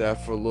 I did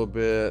that for a little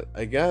bit.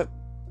 I got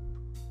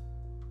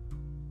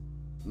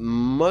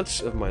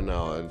much of my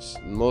knowledge,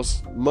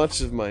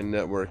 much of my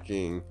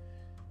networking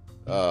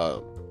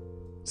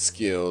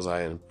skills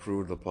I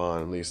improved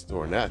upon, at least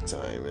during that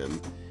time.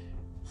 And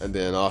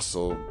then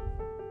also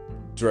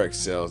direct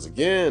sales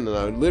again. And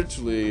I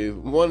literally,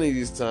 one of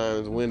these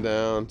times, went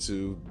down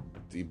to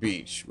the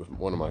beach with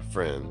one of my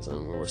friends,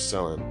 and we were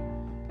selling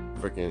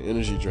freaking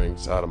energy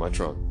drinks out of my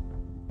trunk.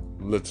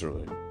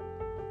 Literally.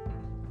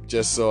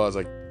 Just so I was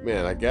like,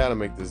 man, I gotta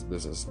make this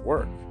business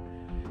work.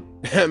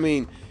 I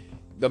mean,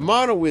 the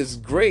model is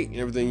great and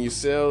everything. You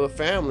sell to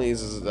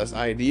families, that's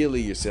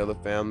ideally you sell to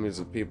families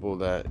of people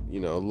that,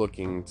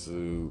 looking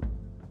to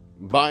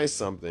buy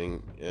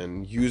something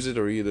and use it,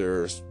 or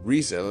either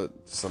resell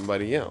it to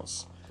somebody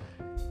else.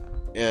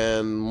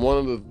 And one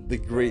of the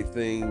great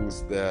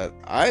things that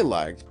I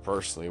liked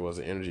personally was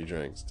the energy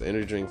drinks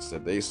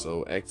that they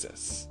sold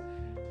excess.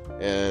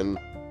 And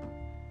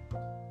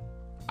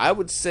I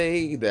would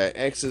say that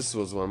excess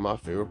was one of my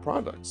favorite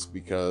products,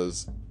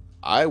 because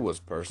I was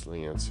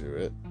personally into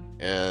it.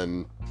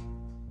 And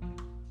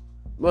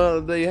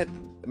well, they have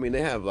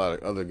a lot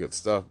of other good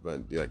stuff,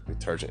 but like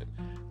detergent,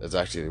 that's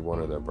actually one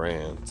of their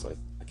brands. Like,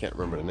 I can't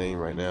remember the name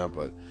right now,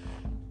 but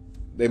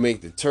they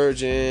make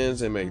detergents,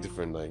 they make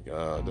different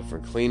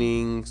different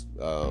cleaning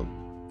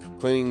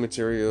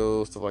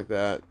materials, stuff like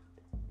that.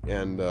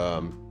 And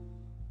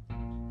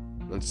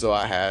so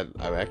I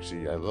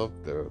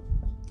loved the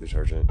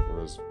detergent.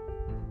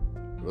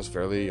 It was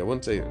fairly, I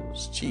wouldn't say it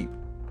was cheap.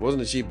 It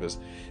wasn't the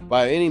cheapest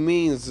by any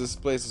means. This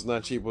place was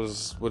not cheap,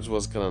 which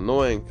was kind of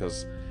annoying,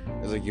 because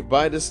it's like, you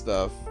buy this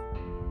stuff,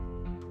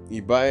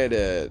 you buy it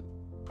at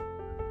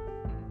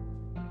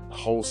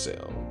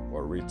wholesale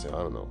or retail,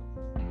 I don't know.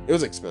 It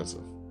was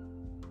expensive.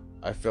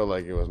 I felt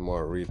like it was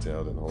more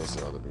retail than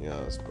wholesale, to be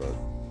honest. But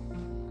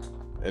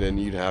and then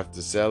you'd have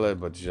to sell it,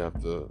 but you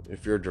have to,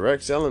 if you're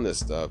direct selling this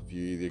stuff,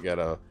 you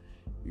gotta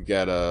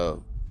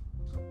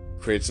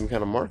create some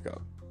kind of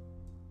markup,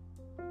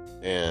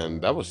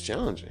 and that was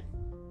challenging,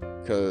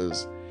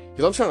 because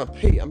I'm trying to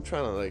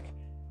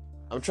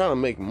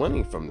make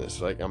money from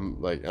this. I'm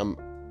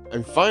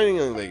finding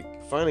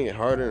it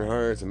harder and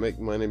harder to make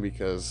money,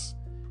 because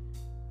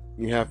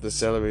you have to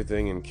sell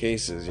everything in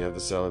cases. You have to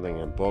sell everything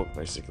in bulk,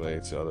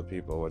 basically, to other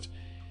people, which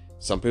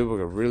some people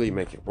could really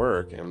make it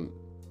work. And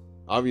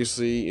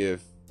obviously,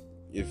 if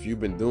you've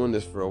been doing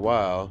this for a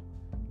while,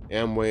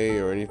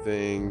 Amway or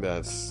anything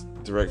that's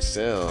direct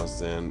sales,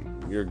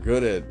 then you're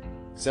good at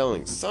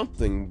selling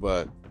something,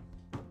 but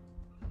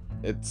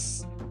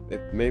it's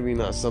maybe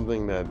not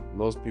something that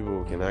most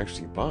people can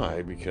actually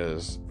buy,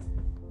 because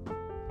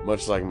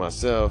much like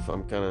myself,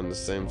 I'm kind of in the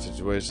same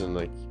situation.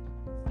 Like,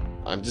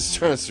 I'm just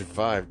trying to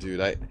survive,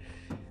 dude.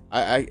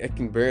 I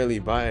can barely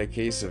buy a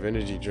case of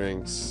energy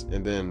drinks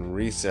and then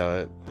resell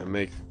it and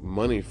make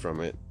money from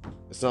it.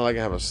 It's not like I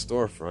have a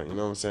storefront, you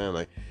know what I'm saying?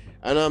 Like,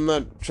 and I'm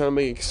not trying to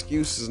make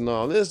excuses and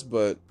all this,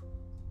 but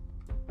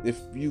if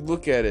you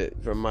look at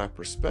it from my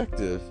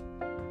perspective,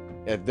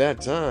 at that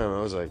time,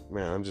 I was like,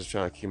 man, I'm just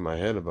trying to keep my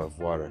head above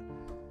water.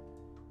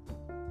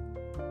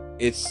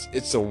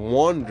 it's a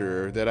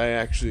wonder that I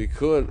actually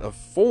could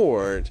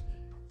afford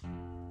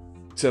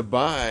to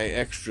buy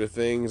extra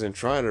things and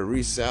try to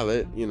resell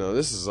it. You know,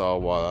 this is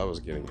all while I was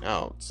getting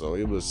out. So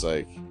it was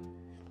like,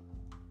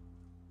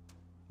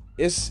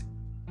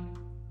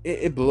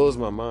 it blows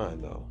my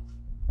mind though.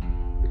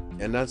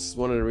 And that's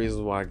one of the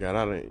reasons why I got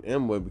out of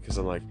Amway, because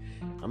I'm like,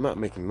 I'm not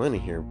making money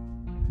here.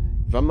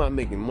 If I'm not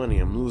making money,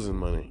 I'm losing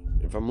money.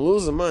 If I'm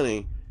losing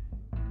money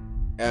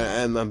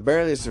and I'm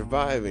barely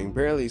surviving,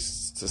 barely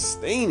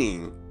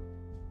sustaining,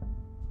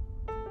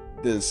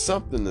 then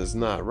something is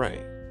not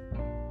right.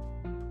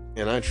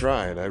 And I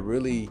tried. I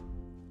really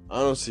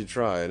honestly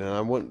tried. And I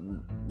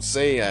wouldn't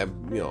say I,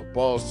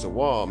 balls to the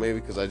wall,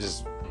 maybe because I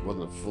just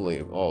wasn't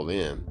fully all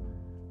in.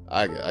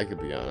 I could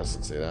be honest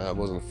and say that I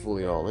wasn't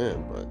fully all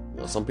in.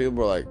 But some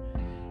people are like,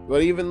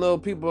 but even though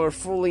people are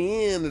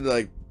fully in, they're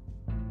like,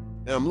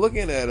 and I'm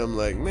looking at them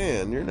like,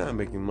 man, you're not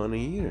making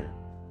money either.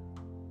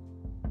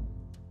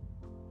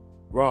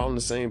 We're all on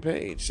the same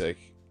page. Like,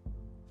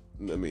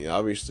 I mean,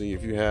 obviously,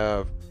 if you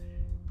have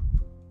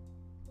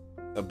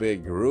a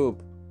big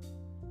group,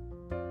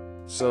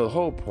 so the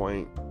whole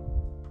point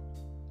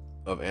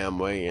of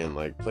Amway and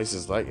like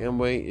places like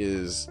Amway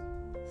is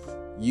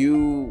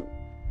you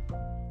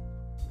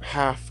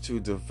have to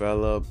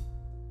develop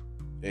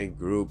a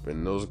group,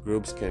 and those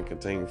groups can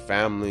contain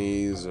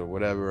families or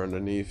whatever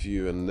underneath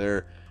you, and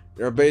they're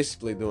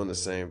basically doing the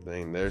same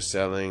thing. They're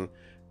selling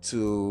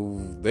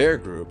to their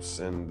groups,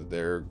 and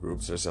their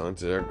groups are selling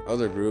to their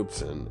other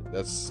groups, and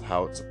that's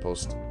how it's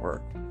supposed to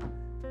work.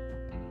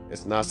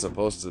 It's not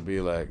supposed to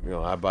be like,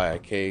 I buy a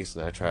case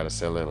and I try to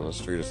sell it on the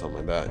street or something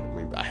like that. I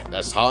mean,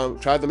 that's how I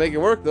tried to make it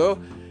work though.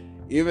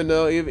 Even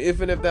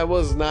if that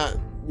was not,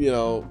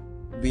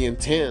 the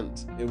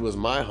intent, it was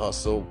my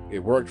hustle.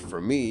 It worked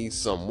for me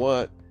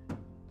somewhat.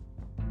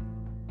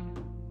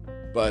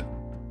 But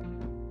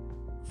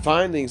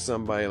finding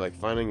somebody, like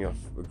finding a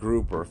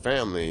group or a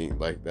family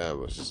like that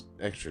was just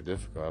extra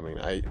difficult. I mean,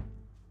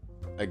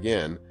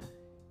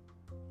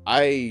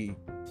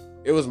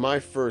 it was my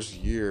first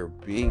year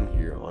being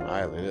here on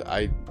island.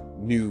 I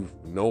knew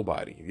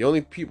nobody. The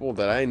only people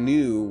that I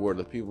knew were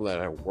the people that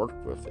I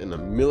worked with in the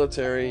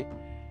military,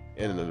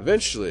 and then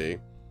eventually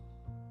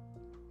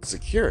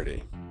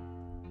security.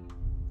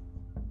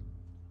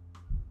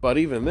 But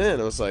even then,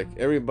 it was like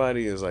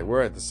everybody is like,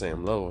 we're at the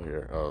same level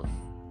here of,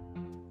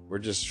 we're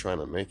just trying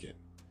to make it.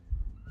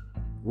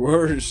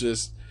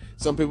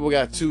 Some people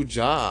got 2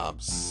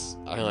 jobs.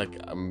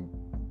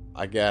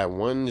 I got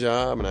 1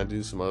 job and I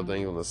do some other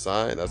things on the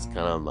side. That's kind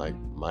of like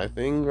my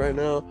thing right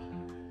now.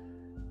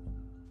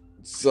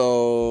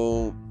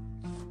 So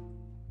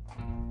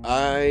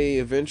I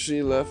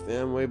eventually left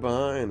Amway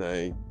behind.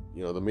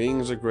 The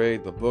meetings are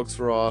great. The books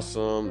were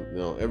awesome.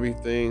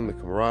 Everything, the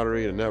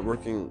camaraderie, the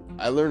networking.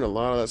 I learned a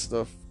lot of that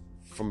stuff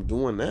from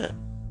doing that.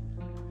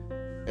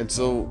 And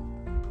so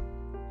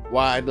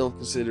while I don't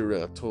consider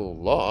it a total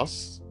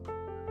loss,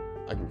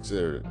 I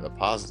consider it a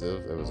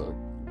positive. It was a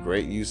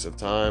great use of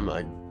time.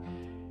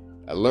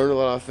 I learned a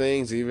lot of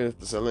things, even if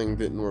the selling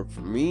didn't work for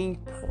me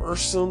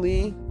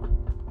personally.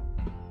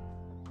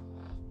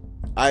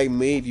 I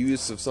made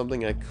use of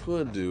something I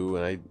could do,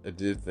 and I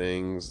did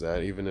things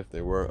that, even if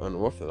they were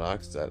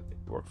unorthodox, that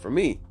worked for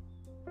me.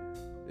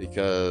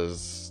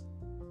 Because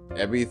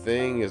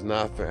everything is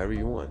not for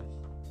everyone.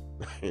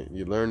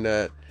 You learn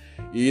that.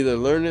 You either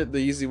learn it the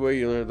easy way,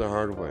 you learn it the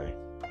hard way.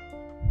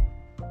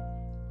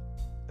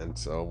 And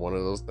so one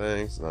of those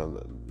things,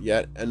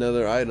 yet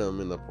another item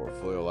in the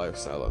portfolio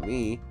lifestyle of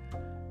me,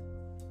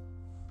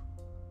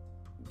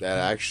 that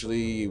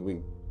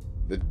actually,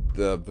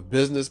 the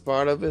business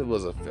part of it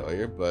was a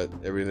failure, but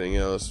everything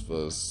else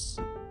was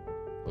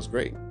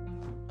great.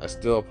 I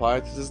still apply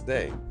it to this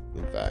day,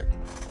 in fact.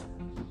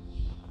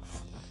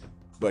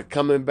 But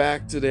coming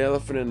back to the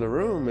elephant in the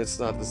room, it's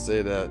not to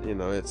say that,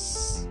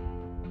 it's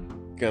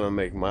gonna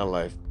make my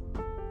life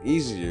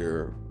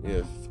easier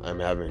if I'm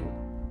having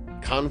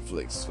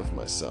conflicts with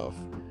myself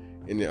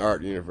in the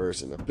art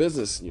universe and the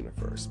business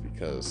universe,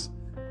 because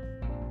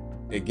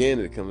again,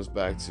 it comes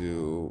back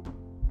to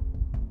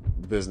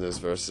business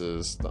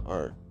versus the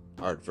art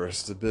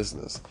versus the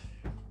business,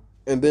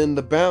 and then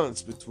the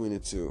balance between the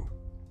two,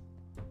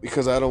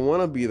 because I don't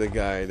want to be the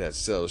guy that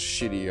sells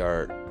shitty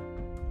art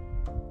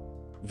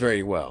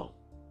very well.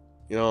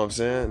 You know what I'm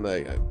saying?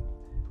 Like,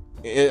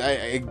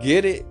 I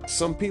get it.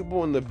 Some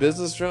people in the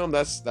business realm,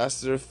 that's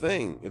their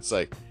thing. It's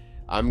like,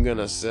 I'm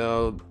gonna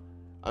sell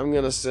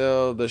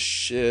the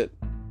shit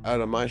out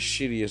of my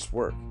shittiest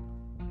work,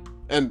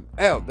 and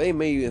hell, they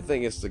may even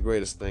think it's the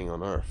greatest thing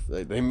on earth.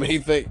 They may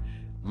think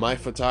my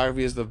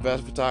photography is the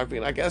best photography,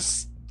 and I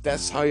guess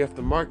that's how you have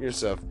to market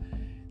yourself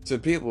to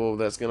people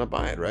that's gonna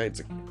buy it, right?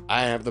 It's like,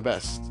 I have the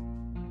best.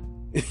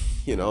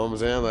 You know what I'm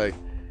saying? Like,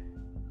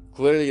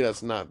 clearly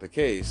that's not the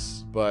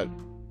case, but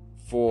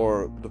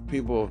for the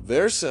people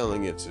they're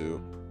selling it to,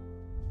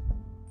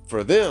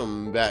 for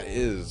them, that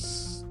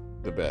is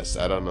the best.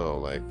 I don't know,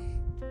 like,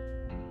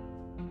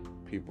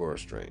 people are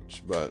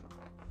strange, but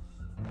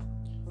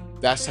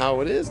that's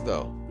how it is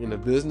though. In the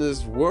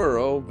business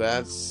world,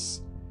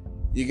 that's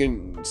You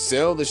can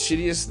sell the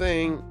shittiest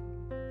thing.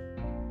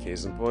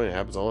 Case in point, it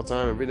happens all the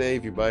time, every day.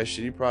 If you buy a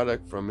shitty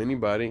product from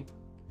anybody,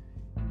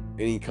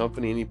 any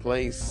company, any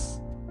place,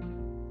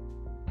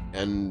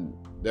 and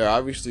they're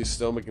obviously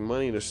still making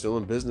money, they're still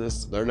in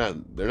business, they're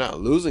not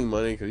losing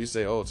money because you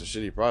say, oh, it's a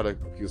shitty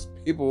product, because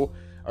people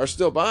are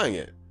still buying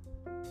it.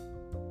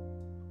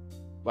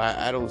 But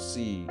I don't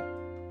see.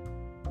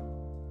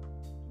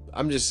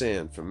 I'm just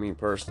saying, for me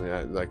personally,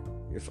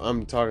 if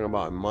I'm talking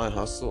about my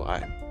hustle,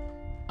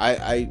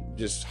 I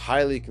just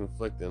highly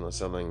conflicted on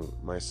selling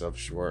myself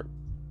short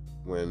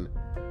when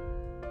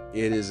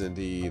it is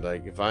indeed,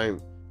 like, if I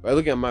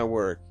look at my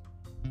work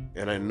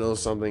and I know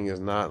something is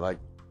not like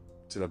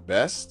to the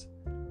best,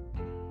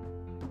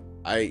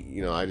 I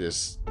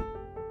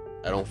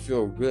don't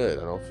feel good.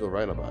 I don't feel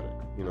right about it.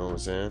 You know what I'm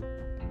saying?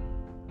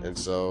 And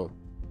so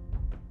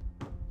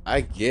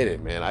I get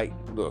it, man. I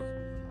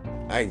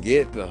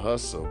get the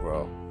hustle,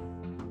 bro.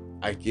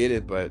 I get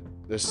it, but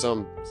there's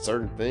some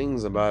certain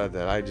things about it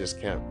that I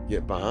just can't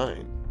get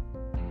behind.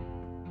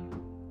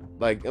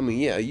 Like, I mean,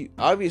 yeah,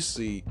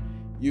 obviously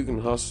you can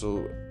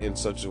hustle in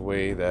such a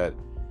way that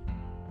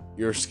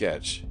you're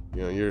sketchy,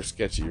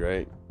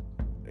 right?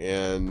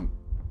 And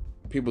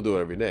people do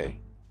it every day.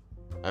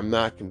 I'm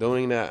not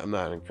condoning that. I'm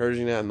not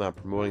encouraging that. I'm not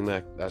promoting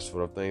that. That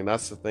sort of thing.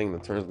 That's the thing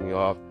that turns me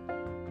off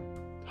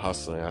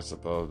hustling, I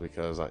suppose,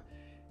 because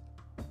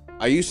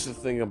I used to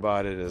think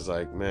about it as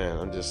like, man,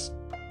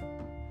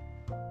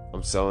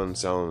 I'm selling.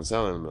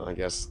 I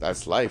guess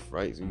that's life,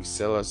 right? We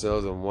sell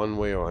ourselves in one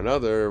way or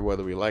another,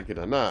 whether we like it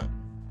or not.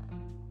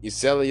 You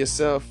sell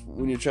yourself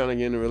when you're trying to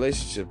get in a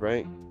relationship,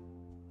 right?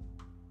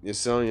 You're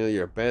selling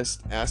your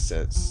best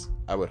assets,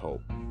 I would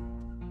hope.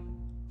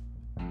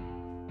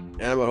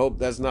 And I would hope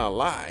that's not a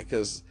lie,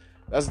 because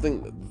that's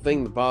the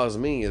thing that bothers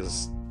me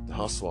is to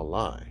hustle a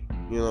lie.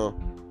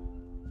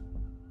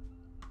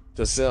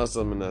 To sell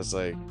something that's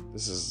like,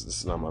 this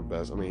is not my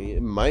best. I mean,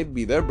 it might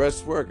be their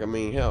best work. I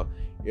mean, hell,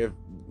 if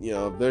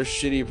their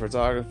shitty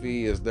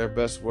photography is their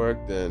best work,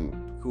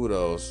 then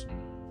kudos.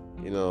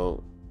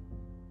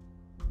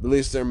 At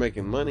least they're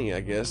making money,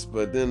 I guess.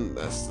 But then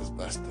that's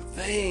the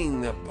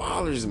thing that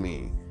bothers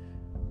me.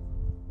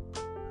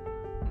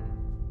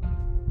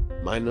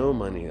 I know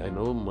money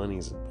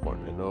is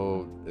important. I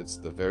know it's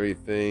the very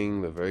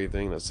thing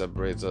that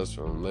separates us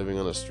from living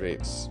on the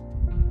streets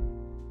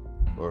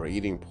or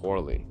eating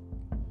poorly,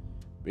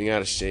 being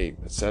out of shape,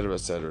 etc.,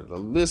 etc. The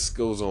list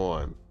goes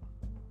on.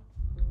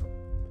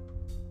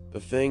 The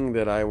thing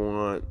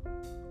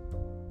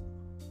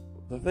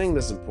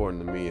that's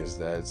important to me is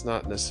that it's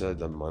not necessarily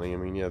the money. I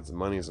mean, yeah, the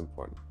money is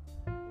important,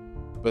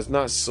 but it's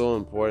not so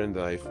important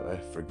that I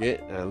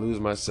forget and I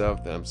lose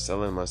myself, that I'm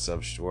selling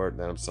myself short,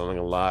 that I'm selling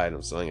a lie, that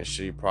I'm selling a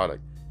shitty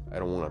product. I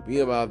don't want to be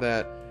about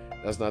that.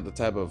 That's not the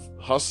type of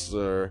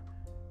hustler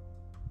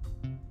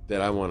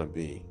that I want to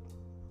be.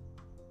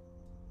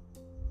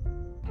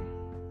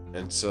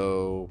 And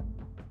so,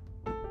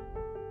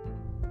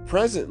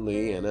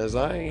 presently, and as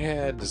I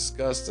had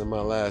discussed in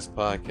my last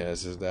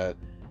podcast, is that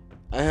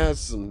I had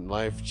some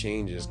life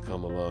changes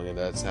come along, and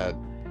I had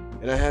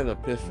an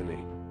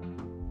epiphany.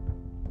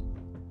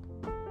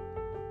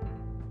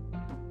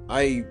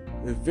 I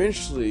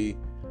eventually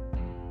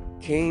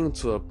came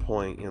to a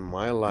point in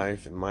my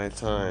life, in my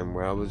time,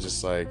 where I was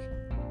just like,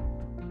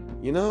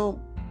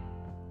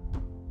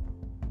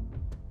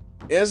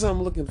 as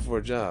I'm looking for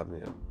a job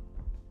now,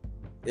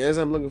 I'm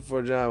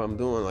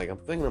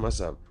thinking to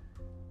myself,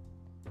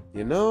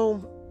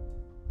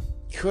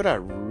 could I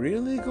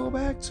really go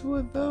back to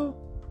it though?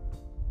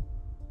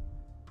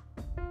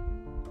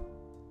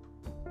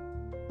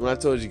 When I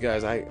told you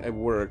guys I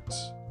worked,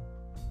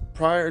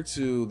 prior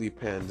to the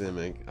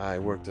pandemic, I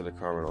worked at a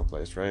car rental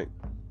place, right?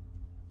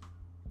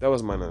 That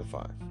was my 9 to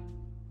 5.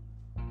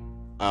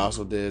 I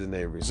also did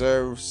Navy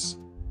Reserves.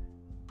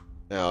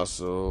 I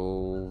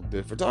also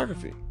did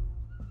photography.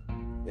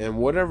 And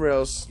whatever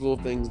else, little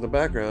things in the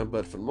background,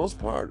 but for the most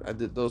part, I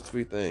did those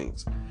 3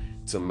 things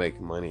to make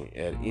money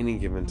at any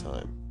given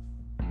time,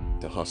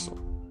 to hustle,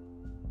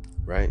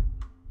 right?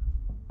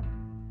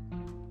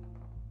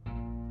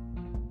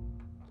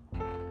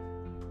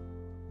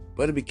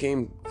 But it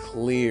became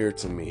clear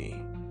to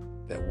me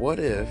that what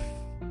if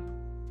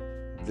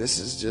this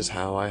is just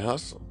how I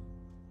hustle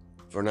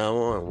from now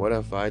on? What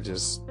if I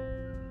just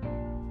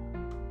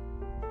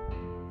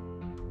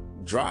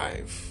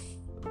drive,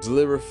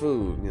 deliver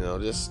food,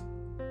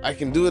 I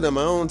can do it at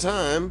my own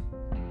time,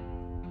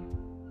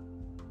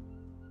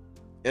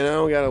 and I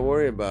don't got to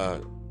worry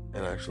about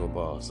an actual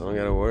boss. I don't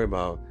got to worry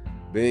about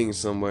being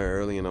somewhere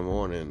early in the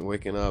morning,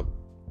 waking up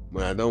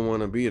when I don't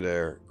want to be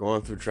there,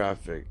 going through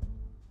traffic,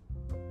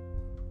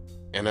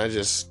 and I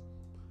just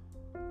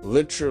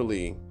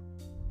literally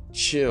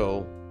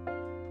chill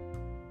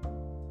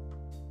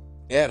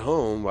at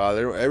home while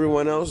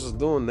everyone else is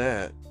doing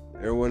that.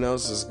 Everyone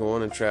else is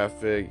going in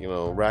traffic,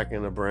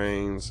 racking their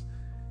brains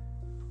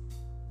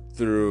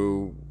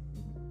through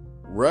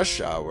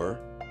rush hour.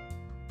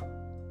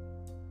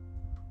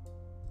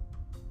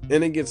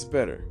 And it gets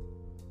better.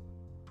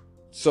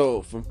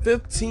 So from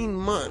 15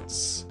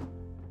 months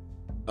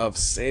of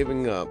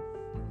saving up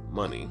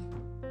money,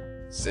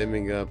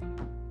 saving up,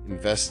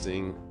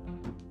 investing,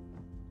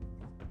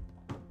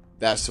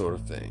 that sort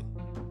of thing,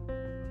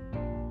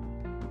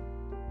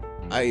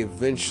 I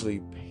eventually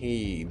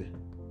paid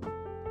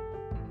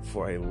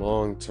for a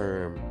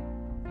long-term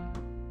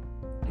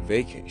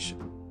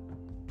vacation.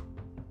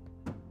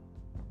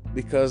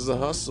 Because the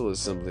hustle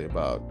is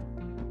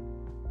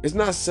it's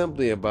not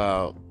simply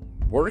about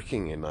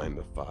working a 9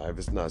 to 5.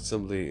 It's not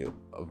simply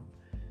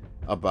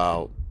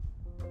about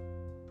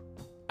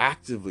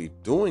actively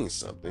doing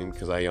something,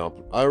 because I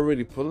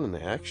already put in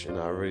the action.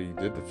 I already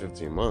did the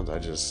 15 months. I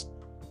just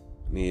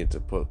needed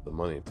to put the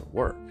money to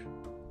work.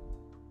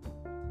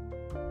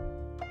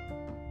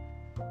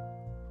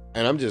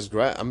 And I'm just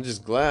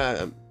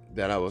glad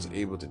that I was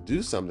able to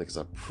do something, because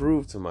I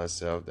proved to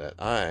myself that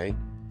I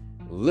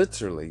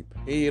literally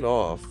paid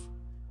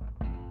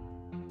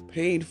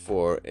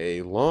for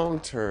a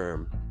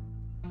long-term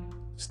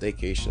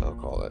staycation, I'll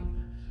call it.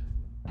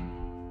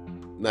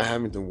 Not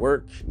having to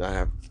work, not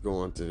having to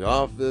go into the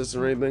office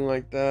or anything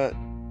like that.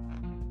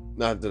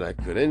 Not that I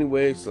could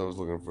anyway, so I was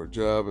looking for a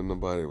job and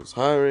nobody was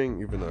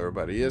hiring, even though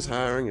everybody is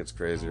hiring. It's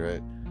crazy,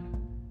 right?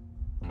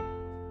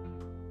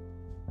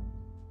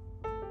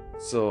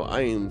 So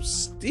I am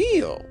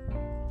still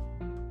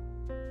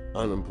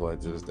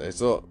unemployed to this day.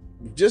 So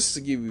just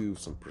to give you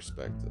some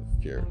perspective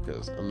here,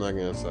 because I'm not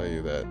going to tell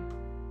you that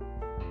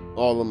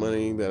all the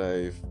money that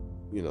I've,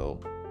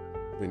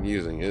 been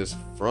using is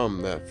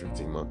from that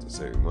 15 months of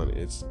saving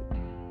money.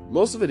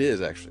 Most of it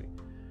is, actually.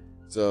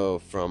 So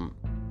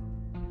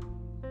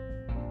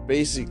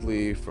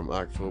basically from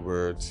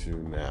October to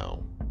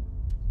now,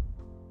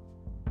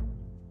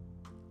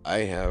 I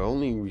have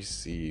only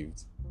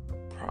received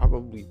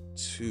probably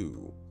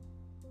 2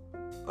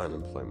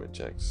 unemployment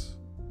checks.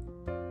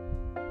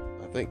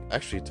 I think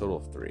actually a total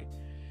of 3.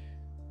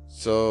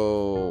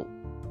 So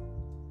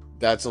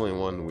that's only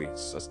 1 week.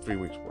 So that's 3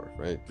 weeks worth,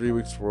 right? 3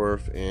 weeks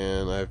worth,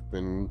 and I've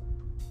been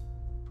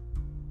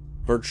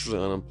virtually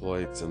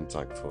unemployed since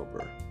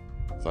October.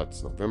 So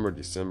that's November,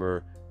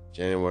 December,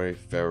 January,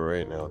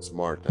 February. Now it's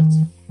March. That's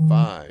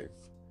 5.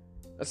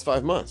 That's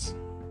 5 months.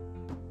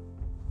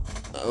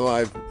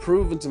 I've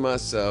proven to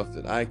myself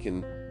that I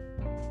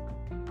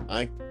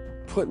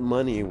put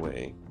money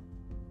away,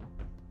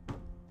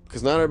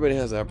 because not everybody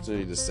has the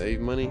opportunity to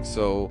save money,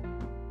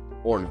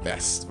 or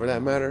invest for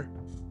that matter.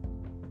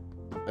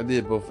 I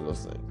did both of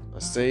those things. I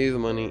saved the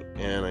money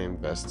and I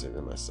invested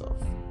in myself.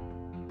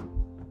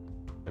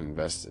 I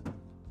invested.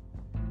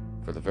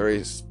 For the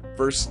very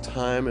first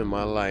time in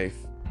my life,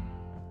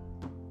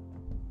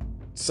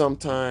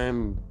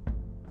 sometime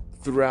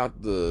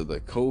throughout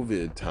the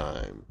COVID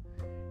time,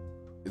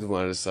 is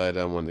when I decided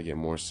I wanted to get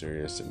more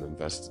serious in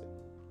investing.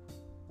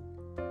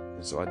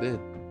 And so I did.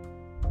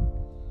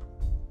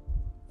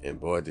 And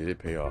boy, did it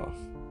pay off.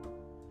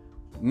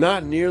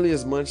 Not nearly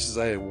as much as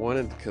I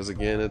wanted, because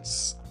again,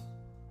 it's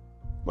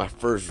my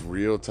first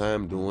real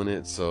time doing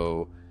it,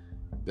 so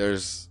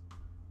there's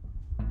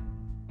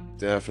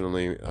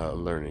definitely a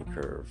learning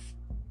curve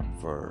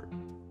for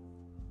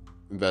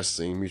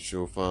investing,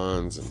 mutual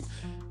funds and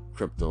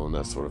crypto and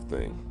that sort of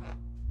thing.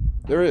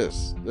 There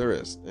is,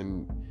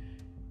 and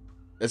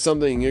it's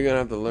something you're gonna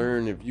have to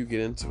learn if you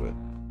get into it.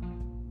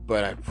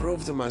 But I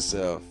proved to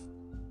myself,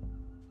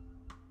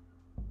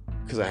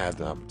 because I had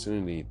the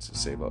opportunity to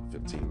save up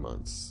 15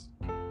 months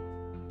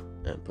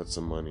and put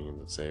some money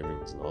into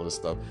savings and all this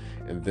stuff.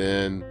 And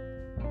then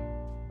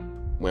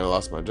when I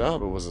lost my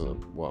job, it was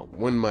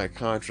when my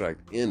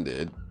contract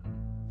ended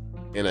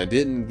and I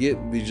didn't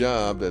get the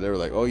job that they were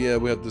like, oh yeah,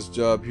 we have this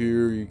job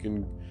here, you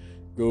can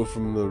go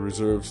from the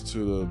reserves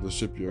to the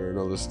shipyard and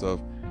all this stuff.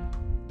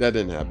 That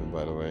didn't happen,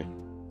 by the way.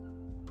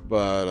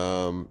 But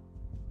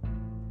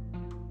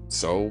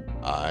so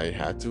I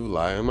had to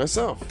rely on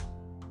myself,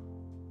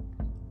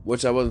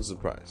 which I wasn't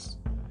surprised,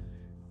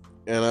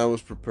 and I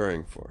was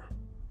preparing for.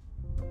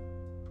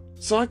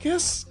 So I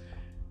guess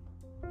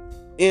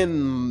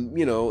in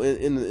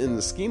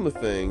the scheme of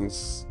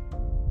things,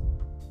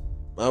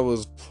 I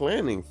was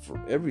planning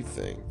for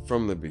everything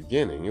from the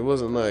beginning. It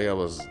wasn't like I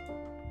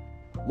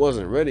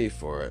wasn't ready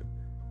for it.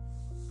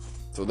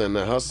 So then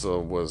the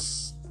hustle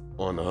was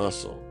on the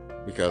hustle,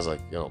 because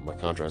my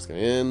contract's gonna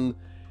end.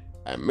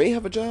 I may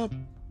have a job,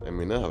 I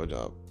may not have a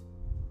job.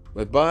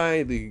 But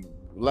by the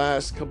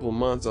last couple of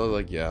months, I was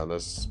like, yeah,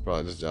 this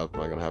job's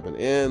probably gonna happen.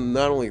 And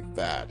not only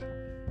that,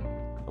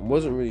 I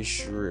wasn't really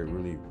sure I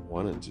really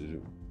wanted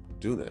to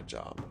do that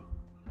job.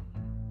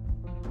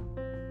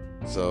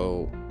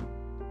 So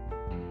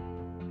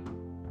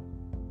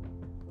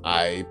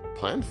I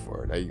planned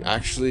for it. I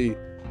actually,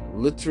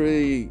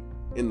 literally,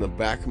 in the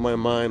back of my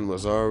mind,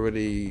 was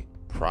already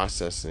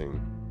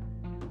processing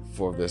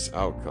for this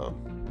outcome.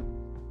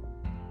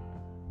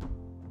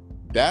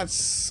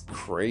 That's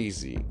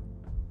crazy.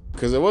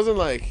 Because it wasn't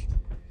like,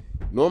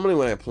 normally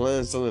when I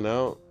plan something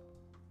out,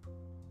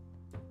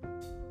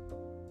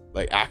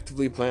 like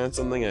actively plan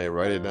something, I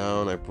write it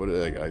down, I put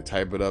it, I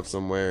type it up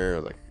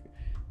somewhere,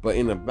 but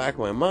in the back of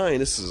my mind,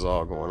 this is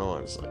all going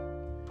on. It's like,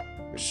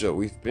 sure,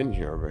 we've been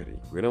here already.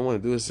 We don't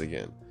want to do this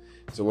again.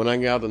 So when I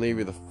got out of the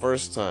Navy the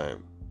first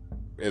time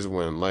is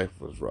when life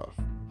was rough.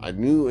 I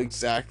knew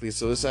exactly.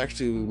 So this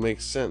actually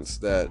makes sense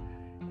that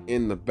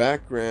in the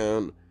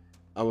background,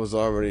 I was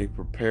already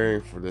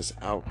preparing for this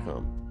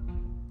outcome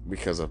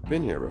because I've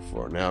been here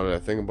before. Now that I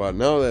think about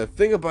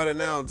it,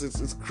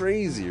 it's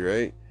crazy,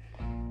 right?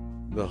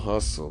 The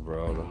hustle,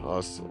 bro. The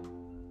hustle.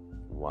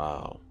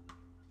 Wow.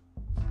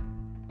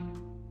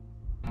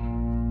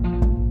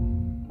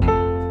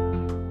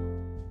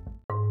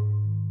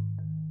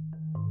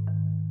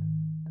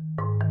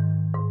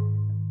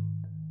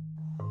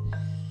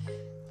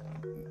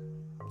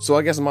 So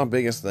I guess my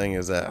biggest thing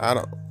is that I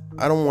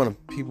don't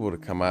want people to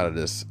come out of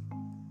this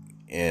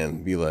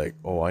and be like,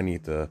 oh, I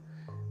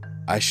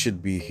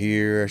should be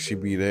here, I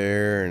should be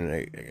there, and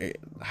I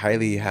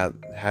highly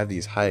have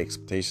these high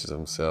expectations of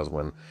themselves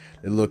when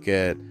they look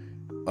at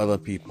other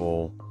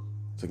people.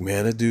 It's like,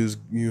 man, that dude's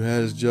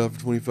had his job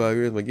for 25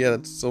 years. I'm like, yeah,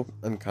 that's so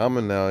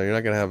uncommon now. You're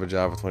not gonna have a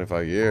job for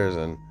 25 years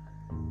and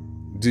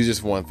do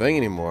just one thing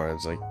anymore.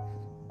 It's like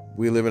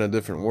we live in a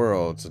different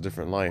world. It's a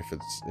different life.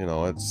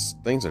 It's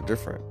things are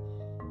different,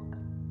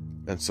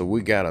 and so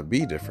we gotta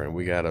be different.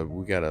 We gotta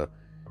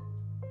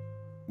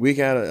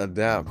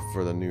adapt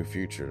for the new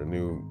future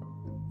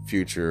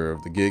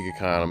of the gig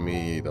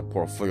economy, the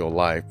portfolio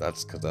life.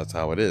 That's because that's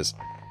how it is.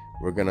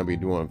 We're gonna be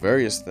doing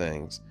various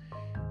things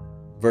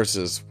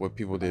versus what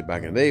people did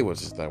back in the day was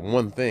just that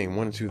one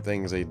or two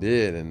things they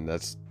did, and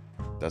that's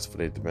what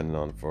they depended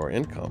on for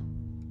income.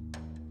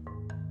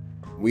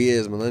 We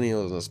as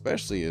millennials, and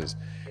especially as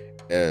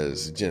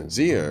Gen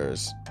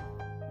Zers,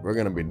 we're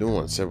gonna be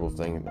doing several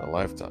things in our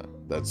lifetime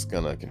that's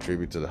gonna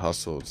contribute to the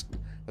hustles.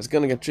 That's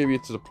gonna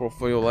contribute to the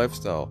portfolio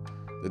lifestyle.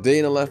 The day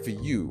in the life for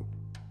you.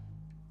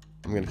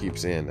 I'm going to keep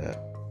saying that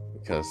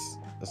because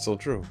that's so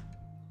true.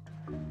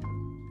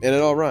 And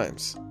it all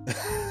rhymes.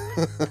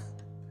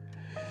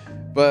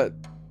 But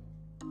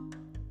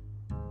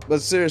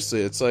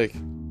seriously, it's like,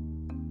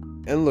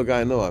 and look,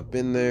 I know I've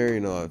been there,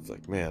 it's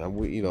like, man,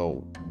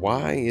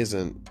 why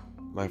isn't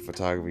my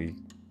photography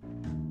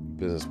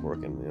business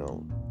working,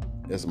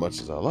 as much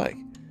as I like?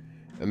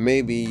 And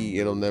maybe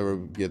it'll never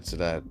get to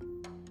that,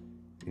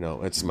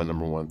 it's my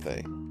number one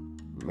thing.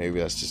 Maybe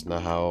that's just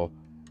not how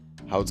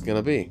it's going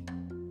to be.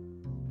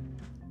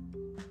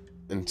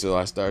 Until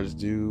I started to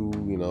do,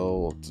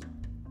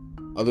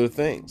 other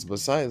things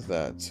besides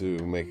that to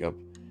make up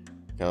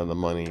kind of the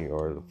money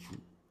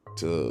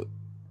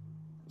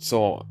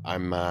so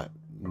I'm not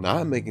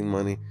making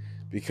money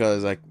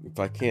because if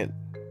I can't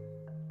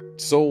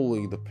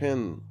solely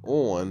depend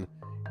on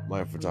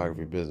my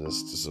photography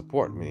business to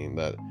support me,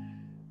 that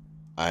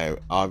I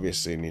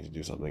obviously need to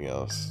do something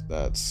else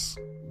that's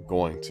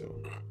going to.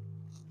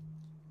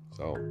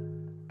 So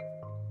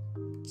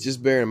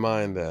just bear in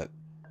mind that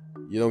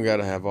you don't got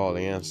to have all the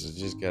answers.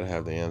 You just got to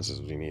have the answers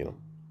when you need them.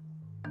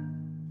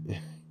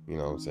 You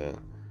know what I'm saying?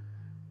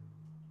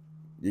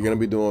 You're going to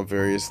be doing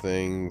various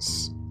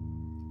things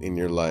in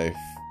your life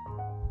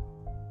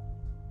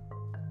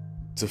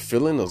to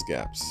fill in those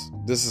gaps.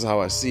 This is how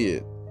I see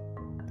it.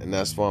 And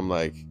that's why I'm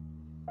like,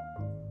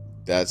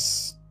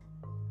 that's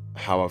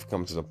how I've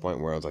come to the point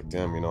where I was like,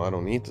 damn, I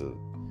don't need the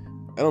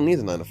 9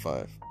 to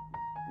 5.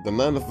 The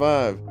 9 to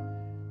 5,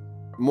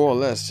 more or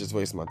less, just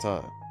waste my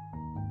time.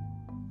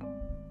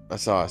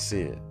 That's how I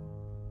see it.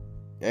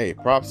 Hey,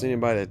 props to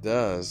anybody that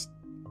does.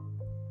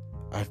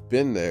 I've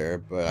been there,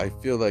 but I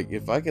feel like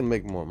if I can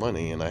make more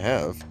money, and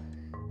I've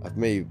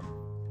made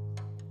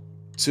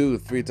 2 to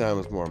 3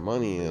 times more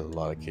money in a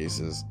lot of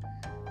cases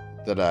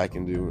that I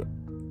can do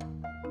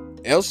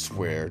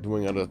elsewhere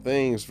doing other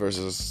things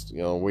versus,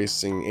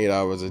 wasting 8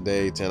 hours a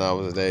day, 10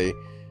 hours a day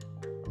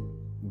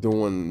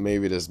doing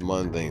maybe this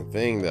mundane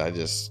thing that I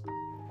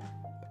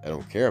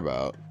don't care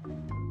about,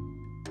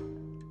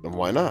 then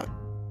why not?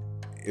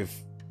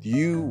 If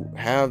you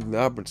have the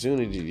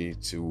opportunity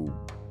to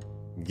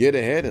get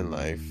ahead in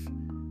life,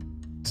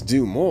 to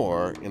do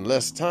more in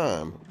less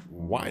time,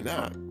 why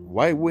not?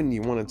 Why wouldn't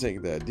you want to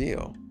take that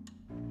deal?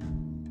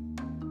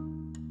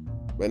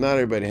 But not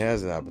everybody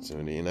has that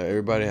opportunity.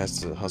 Everybody has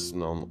to hustle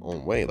their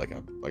own way. Like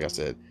I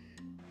said,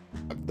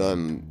 I've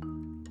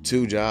done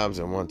 2 jobs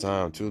at one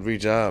time, 2 or 3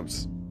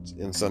 jobs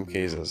in some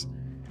cases.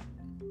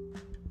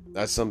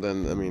 That's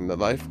something, the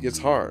life gets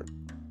hard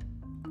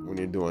when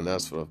you're doing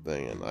that sort of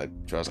thing. And I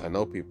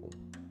know people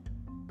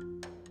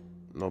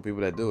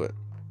that do it.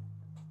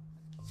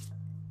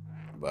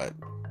 But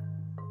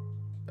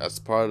that's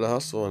part of the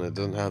hustle, and it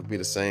doesn't have to be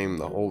the same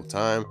the whole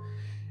time.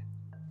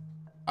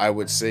 I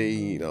would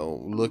say,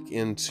 look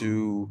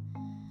into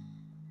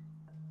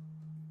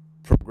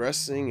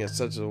progressing in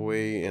such a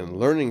way and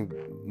learning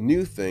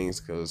new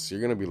things, because you're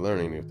going to be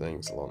learning new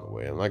things along the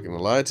way. I'm not going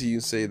to lie to you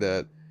and say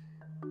that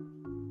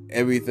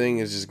everything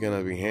is just going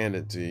to be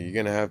handed to you. You're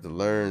going to have to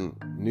learn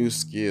new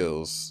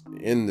skills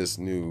in this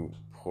new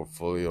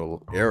portfolio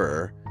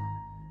era.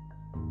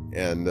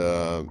 And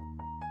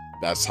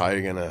that's how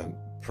you're going to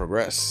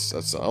progress.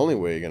 That's the only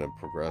way you're going to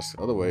progress.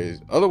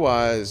 Otherwise,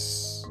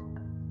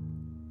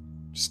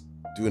 just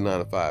do a 9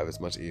 to 5. It's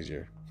much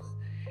easier.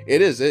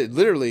 It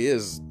literally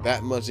is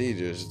that much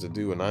easier just to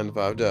do a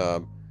 9-to-5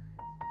 job,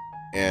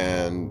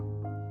 and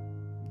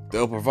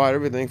they'll provide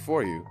everything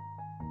for you.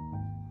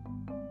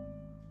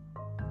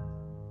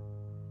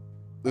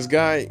 This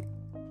guy,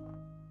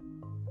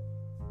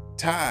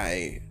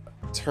 Ty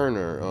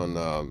Turner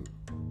on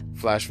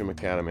Flash Film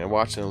Academy, I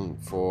watch him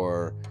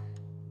for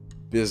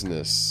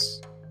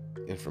business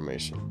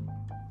information.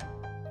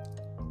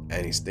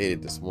 And he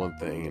stated this one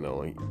thing,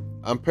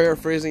 I'm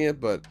paraphrasing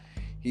it, but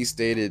he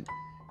stated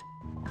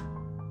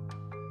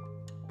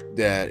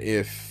that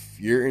if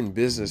you're in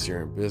business,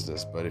 you're in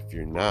business. But if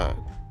you're not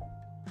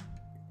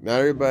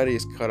everybody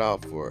is cut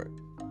out for it.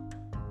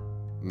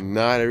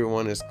 Not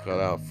everyone is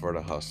cut out for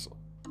the hustle.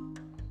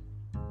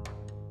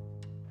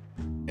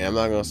 And I'm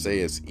not going to say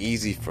it's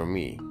easy for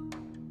me.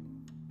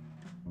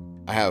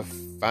 I have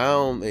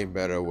found a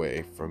better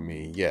way for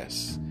me,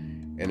 yes.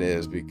 And it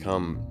has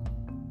become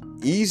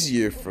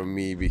easier for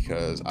me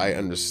because I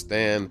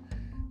understand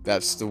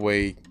that's the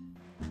way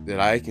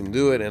that I can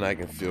do it, and I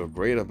can feel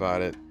great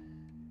about it.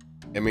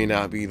 It may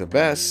not be the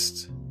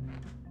best,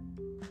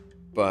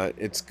 but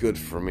it's good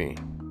for me.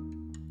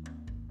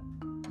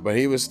 But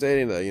he was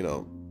stating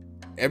that,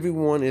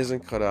 everyone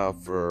isn't cut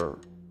out for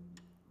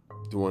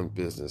doing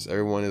business.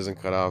 Everyone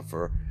isn't cut out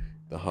for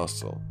the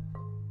hustle.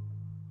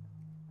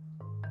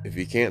 If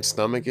you can't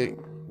stomach it,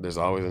 there's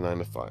always a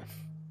 9-to-5.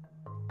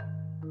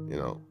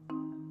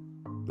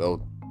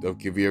 They'll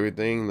give you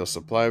everything. They'll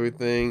supply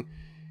everything.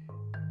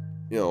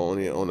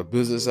 On the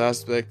business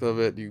aspect of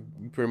it, you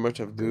pretty much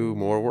have to do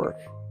more work.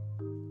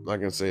 I'm not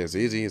gonna say it's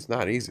easy. It's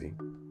not easy.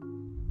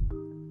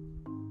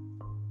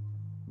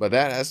 But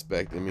that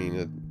aspect,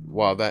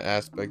 while that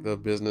aspect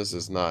of business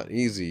is not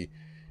easy,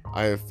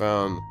 I have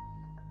found,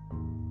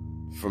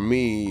 for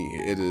me,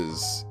 it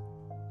is.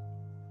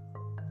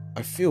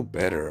 I feel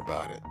better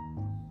about it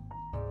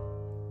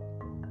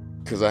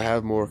because I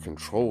have more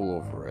control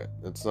over it.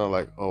 It's not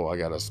like, I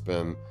gotta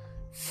spend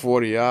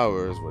 40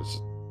 hours, which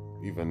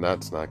even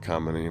that's not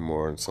common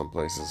anymore in some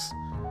places.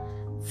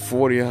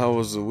 40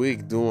 hours a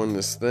week doing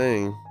this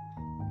thing,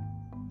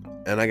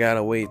 and I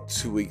gotta wait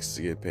 2 weeks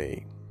to get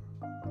paid.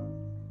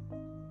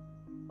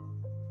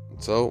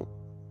 So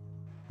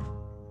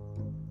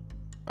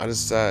I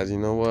decided, you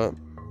know what?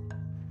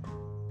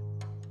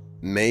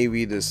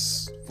 Maybe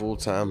this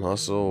full-time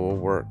hustle will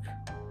work.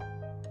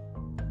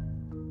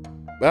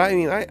 But I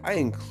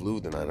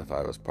include the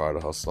 9-to-5 as part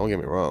of the hustle. Don't get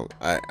me wrong.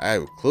 I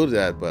include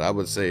that, but I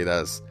would say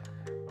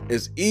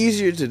it's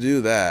easier to do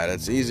that.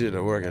 It's easier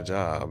to work a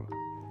job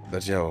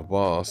that you have a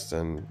boss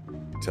and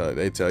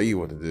they tell you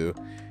what to do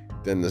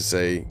than to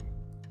say,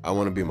 I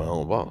want to be my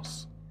own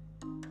boss.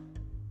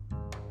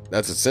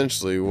 That's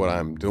essentially what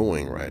I'm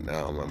doing right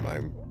now.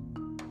 I'm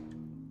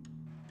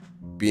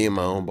being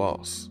my own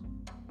boss.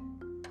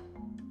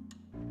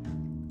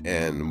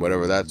 And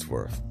whatever that's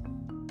worth.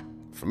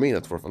 For me,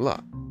 that's worth a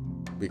lot.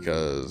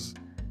 Because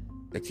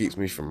it keeps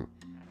me from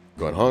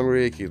going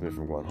hungry. It keeps me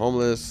from going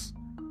homeless.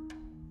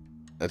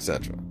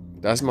 Etc.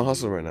 That's my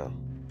hustle right now.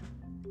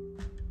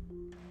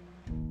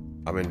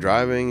 I've been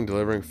driving,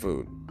 delivering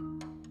food.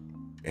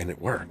 And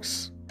it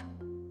works.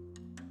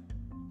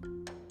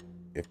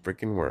 It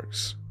freaking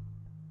works.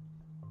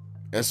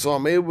 And so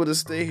I'm able to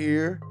stay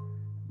here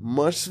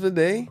much of the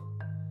day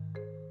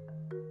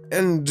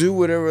and do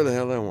whatever the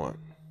hell I want.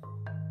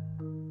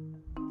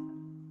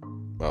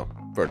 Well,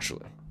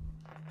 virtually.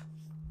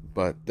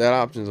 But that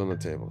option's on the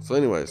table. So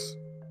anyways,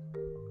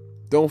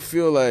 don't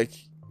feel like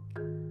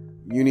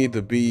you need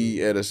to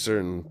be at a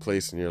certain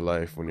place in your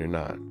life when you're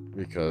not.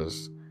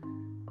 Because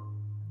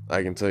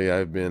I can tell you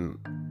I've been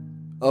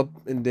up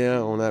and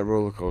down on that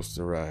roller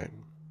coaster ride.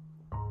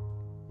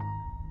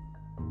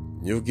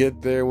 You'll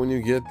get there when you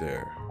get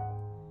there.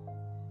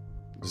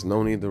 There's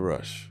no need to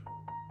rush.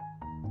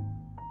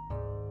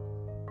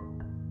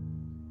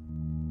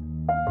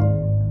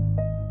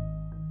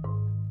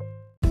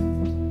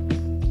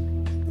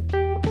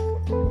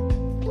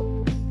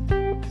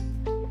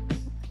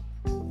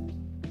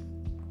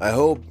 I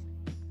hope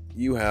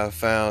you have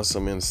found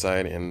some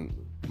insight in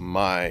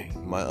my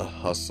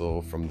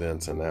hustle from then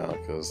to now,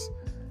 because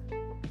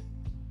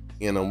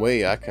in a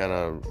way I kind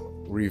of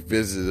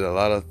revisited a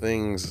lot of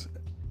things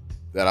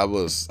that I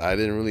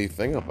didn't really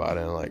think about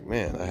it. And like,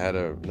 man, I had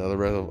another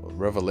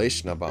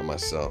revelation about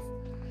myself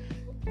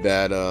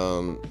that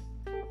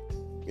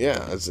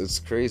it's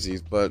crazy.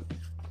 But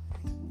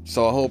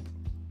so I hope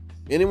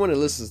anyone that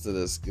listens to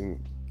this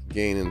can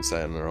gain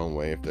insight in their own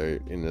way if they're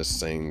in this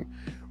same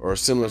or a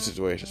similar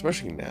situation,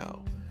 especially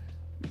now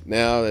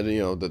that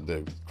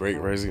the Great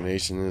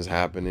Resignation is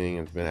happening.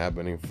 It's been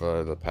happening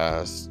for the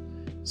past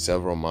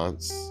several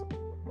months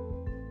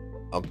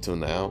up till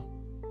now.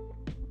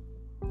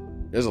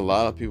 There's a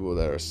lot of people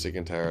that are sick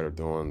and tired of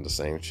doing the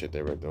same shit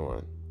they were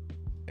doing,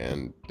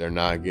 and they're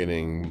not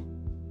getting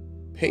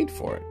paid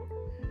for it.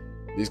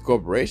 These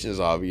corporations,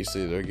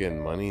 obviously, they're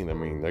getting money.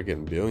 They're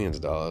getting billions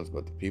of dollars,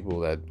 but the people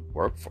that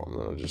work for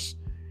them,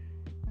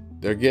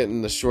 they're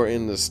getting the short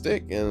end of the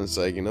stick, and it's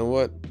like, you know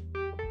what?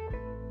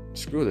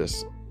 Screw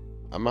this.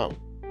 I'm out.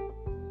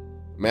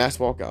 Mass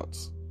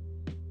walkouts.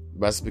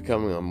 That's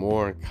becoming a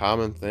more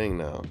common thing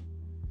now.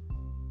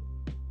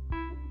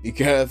 You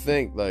gotta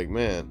think, like,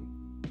 man,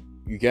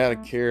 you gotta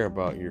care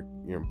about your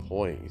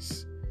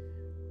employees.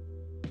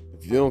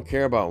 If you don't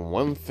care about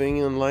one thing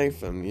in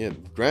life, and yeah,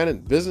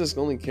 granted, business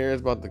only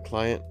cares about the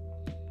client,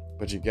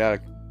 but you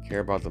gotta care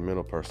about the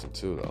middle person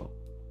too, though.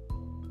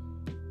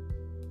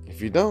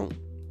 If you don't,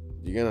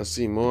 you're gonna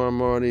see more and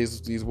more of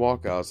these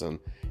walkouts, and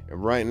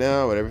right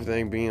now, with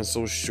everything being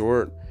so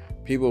short,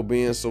 people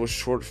being so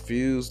short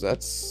fused,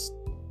 that's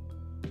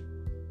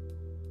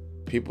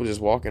people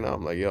just walking out.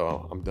 I'm like,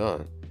 yo, I'm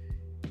done.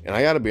 And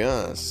I gotta be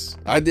honest,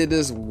 I did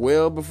this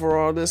well before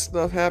all this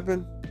stuff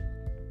happened.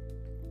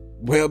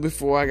 Well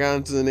before I got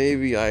into the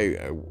Navy,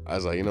 I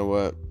was like, you know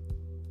what?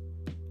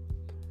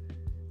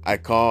 I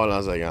called and I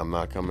was like, I'm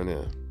not coming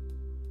in.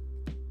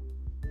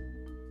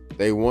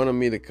 They wanted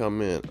me to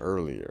come in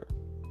earlier.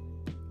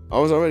 I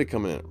was already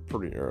coming in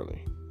pretty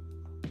early.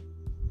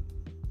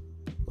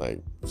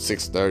 Like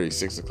 6:30,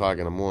 6 o'clock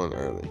in the morning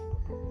early.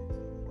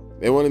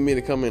 They wanted me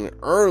to come in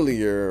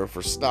earlier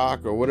for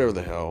stock or whatever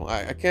the hell.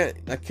 I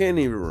can't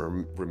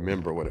even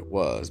remember what it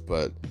was,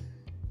 but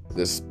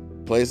this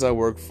place I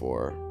worked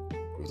for,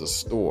 it was a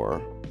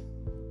store,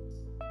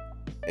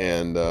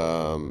 and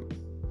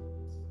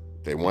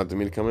they wanted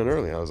me to come in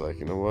early. I was like,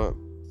 you know what?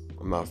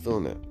 I'm not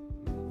feeling it.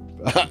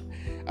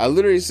 I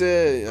literally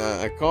said,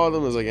 I called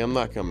them. I was like, I'm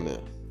not coming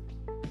in.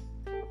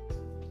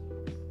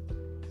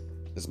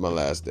 It's my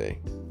last day.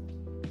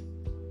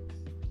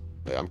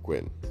 Like, I'm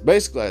quitting.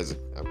 Basically, I'm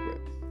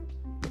quitting.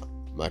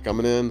 I'm not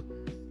coming in.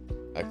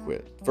 I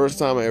quit. First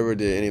time I ever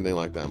did anything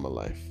like that in my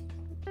life.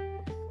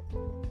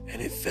 And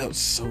it felt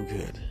so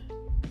good.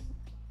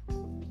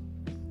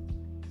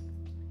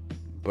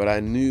 But I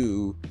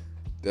knew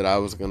that I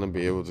was going to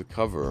be able to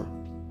cover.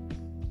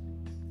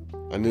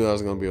 I knew I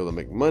was going to be able to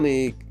make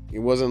money. It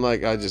wasn't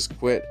like I just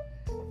quit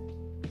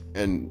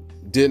and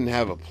didn't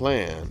have a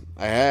plan.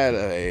 I had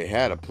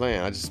a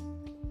plan. I just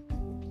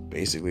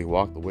basically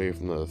walked away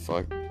from the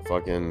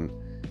fucking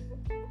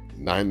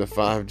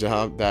 9-to-5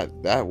 job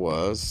that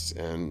was,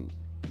 and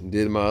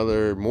did my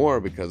other more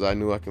because I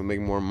knew I could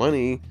make more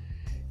money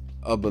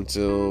up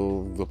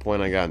until the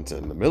point I got into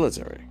the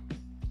military.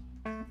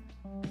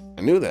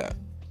 I knew that.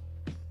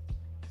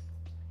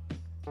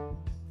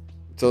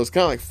 So it's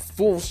kind of like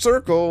full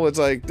circle. It's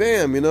like,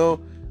 damn,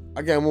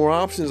 I got more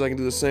options. I can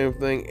do the same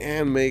thing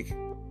and make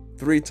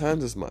 3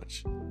 times as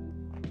much.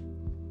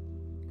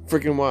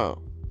 Freaking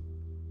wild.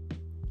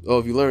 Oh,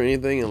 if you learn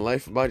anything in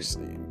life about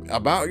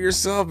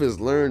yourself, is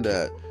learn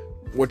that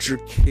what you're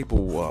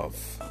capable of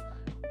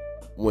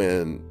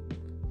when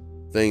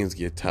things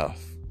get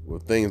tough, when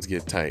things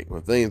get tight,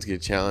 when things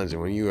get challenging,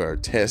 when you are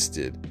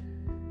tested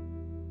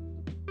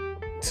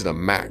to the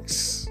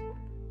max.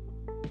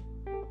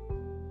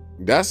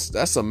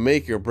 That's a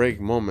make or break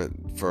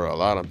moment for a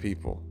lot of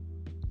people.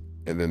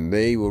 And then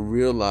they will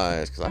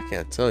realize, because I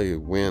can't tell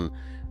you when,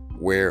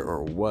 where,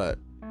 or what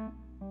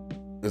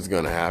is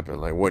going to happen,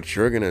 like what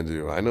you're going to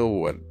do. I know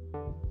what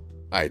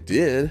I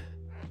did.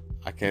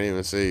 I can't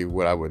even say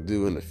what I would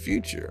do in the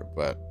future,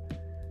 but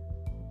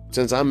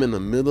since I'm in the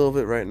middle of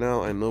it right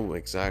now, I know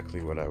exactly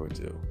what I would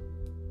do.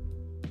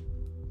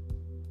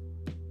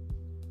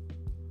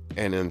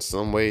 And in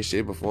some way,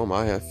 shape, or form,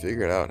 I have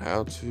figured out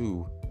how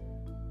to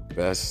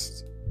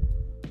best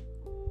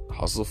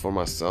hustle for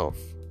myself.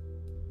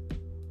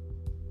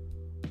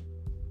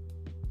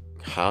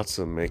 How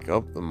to make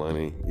up the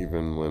money,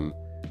 even when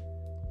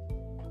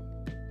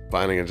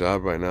finding a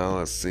job right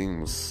now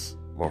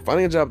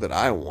finding a job that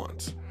I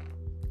want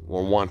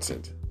or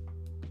wanted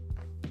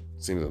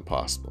seems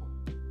impossible,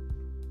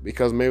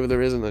 because maybe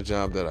there isn't a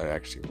job that I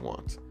actually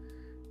want.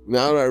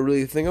 Now that I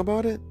really think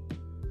about it,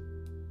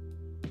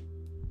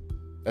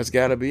 that's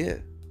gotta be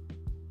it.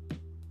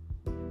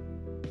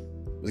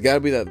 There's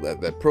gotta be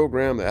that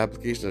program, the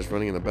application that's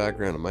running in the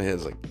background in my head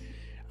is like,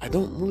 I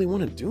don't really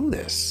want to do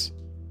this.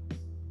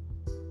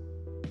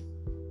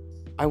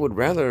 I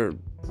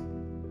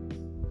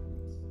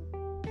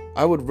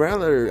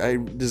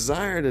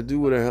desire to do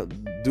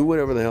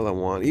whatever the hell I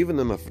want, even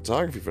in my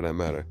photography for that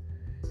matter.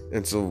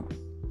 And so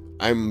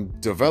I'm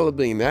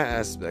developing that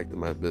aspect of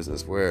my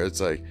business where it's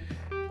like,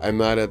 I'm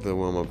not at the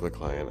whim of the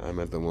client, I'm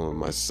at the whim of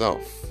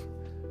myself.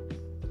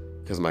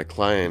 Because my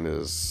client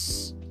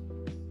is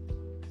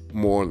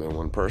more than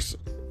one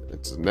person.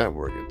 It's a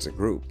network, it's a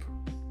group.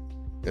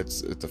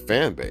 It's a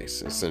fan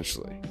base,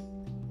 essentially.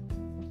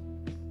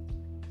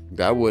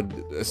 That would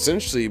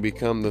essentially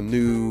become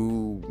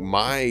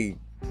my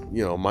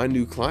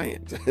new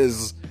client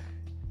is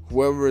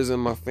whoever is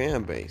in my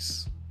fan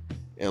base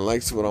and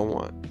likes what I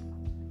want.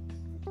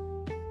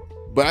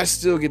 But I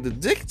still get to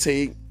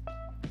dictate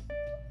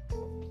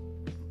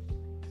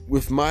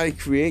with my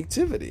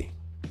creativity,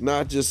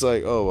 not just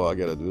like, oh, well, I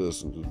gotta do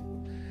this,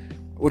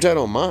 which I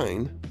don't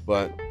mind,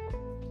 but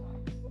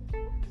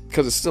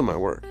because it's still my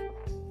work.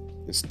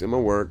 It's still my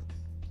work.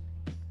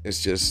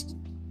 It's just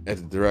at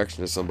the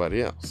direction of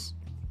somebody else.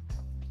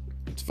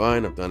 It's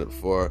fine, I've done it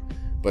before,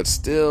 but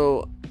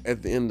still,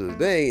 at the end of the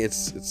day,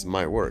 it's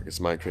my work, it's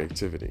my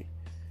creativity.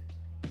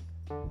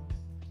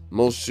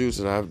 most shoots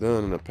that I've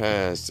done in the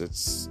past,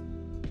 it's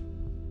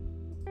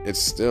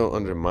still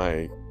under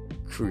my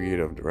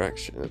creative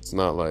direction. It's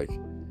not like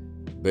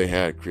they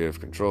had creative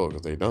control,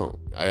 because they don't.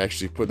 I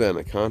actually put that in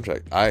the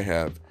contract. I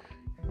have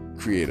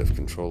creative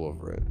control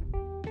over it.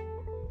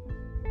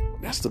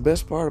 That's the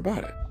best part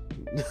about it.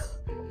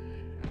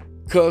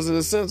 Because in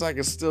a sense, I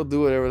can still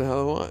do whatever the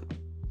hell I want.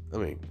 I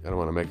mean, I don't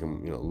want to make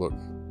them, look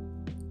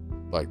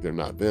like they're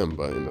not them,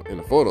 but in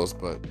the photos.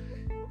 But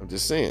I'm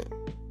just saying,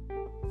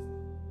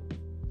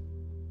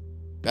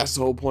 that's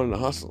the whole point of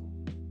the hustle.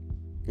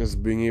 Is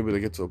being able to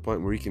get to a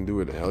point where you can do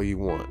what the hell you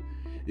want.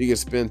 You can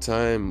spend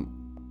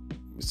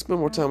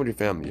more time with your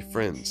family, your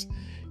friends.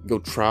 Go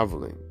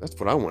traveling. That's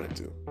what I want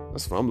to do.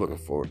 That's what I'm looking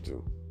forward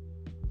to.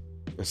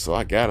 And so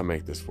I gotta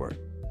make this work.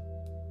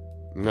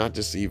 Not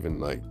just even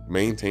like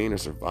maintain or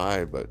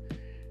survive, but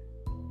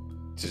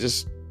to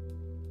just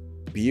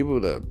be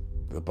able to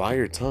buy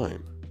your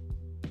time.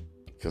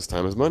 Because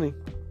time is money.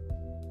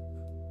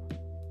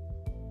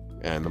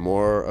 And the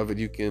more of it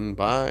you can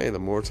buy, the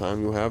more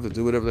time you'll have to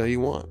do whatever the hell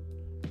you want.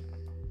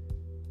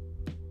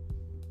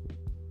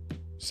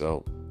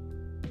 So,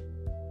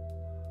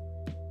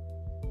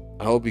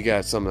 I hope you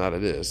got something out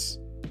of this.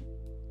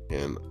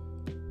 And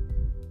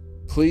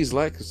please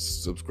like,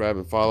 subscribe,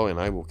 and follow. And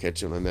I will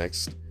catch you on the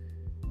next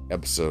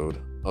episode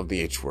of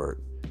The H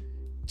Word.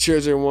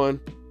 Cheers,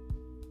 everyone.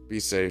 Be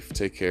safe.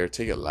 Take care.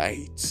 Take it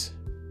light.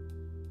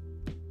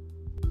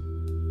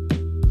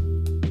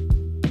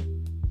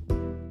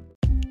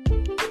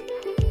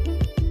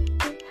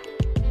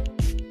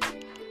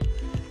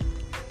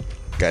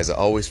 Guys, I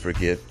always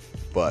forget,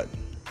 but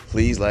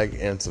please like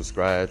and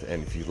subscribe.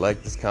 And if you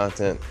like this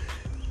content,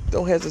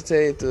 don't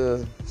hesitate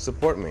to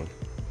support me.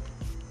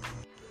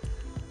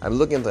 I'm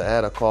looking to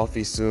add a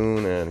Ko-fi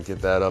soon and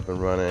get that up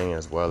and running,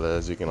 as well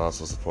as you can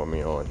also support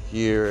me on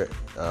here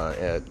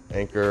at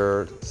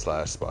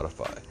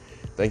Anchor/Spotify.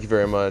 Thank you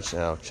very much,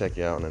 and I'll check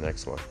you out in the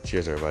next one.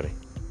 Cheers, everybody.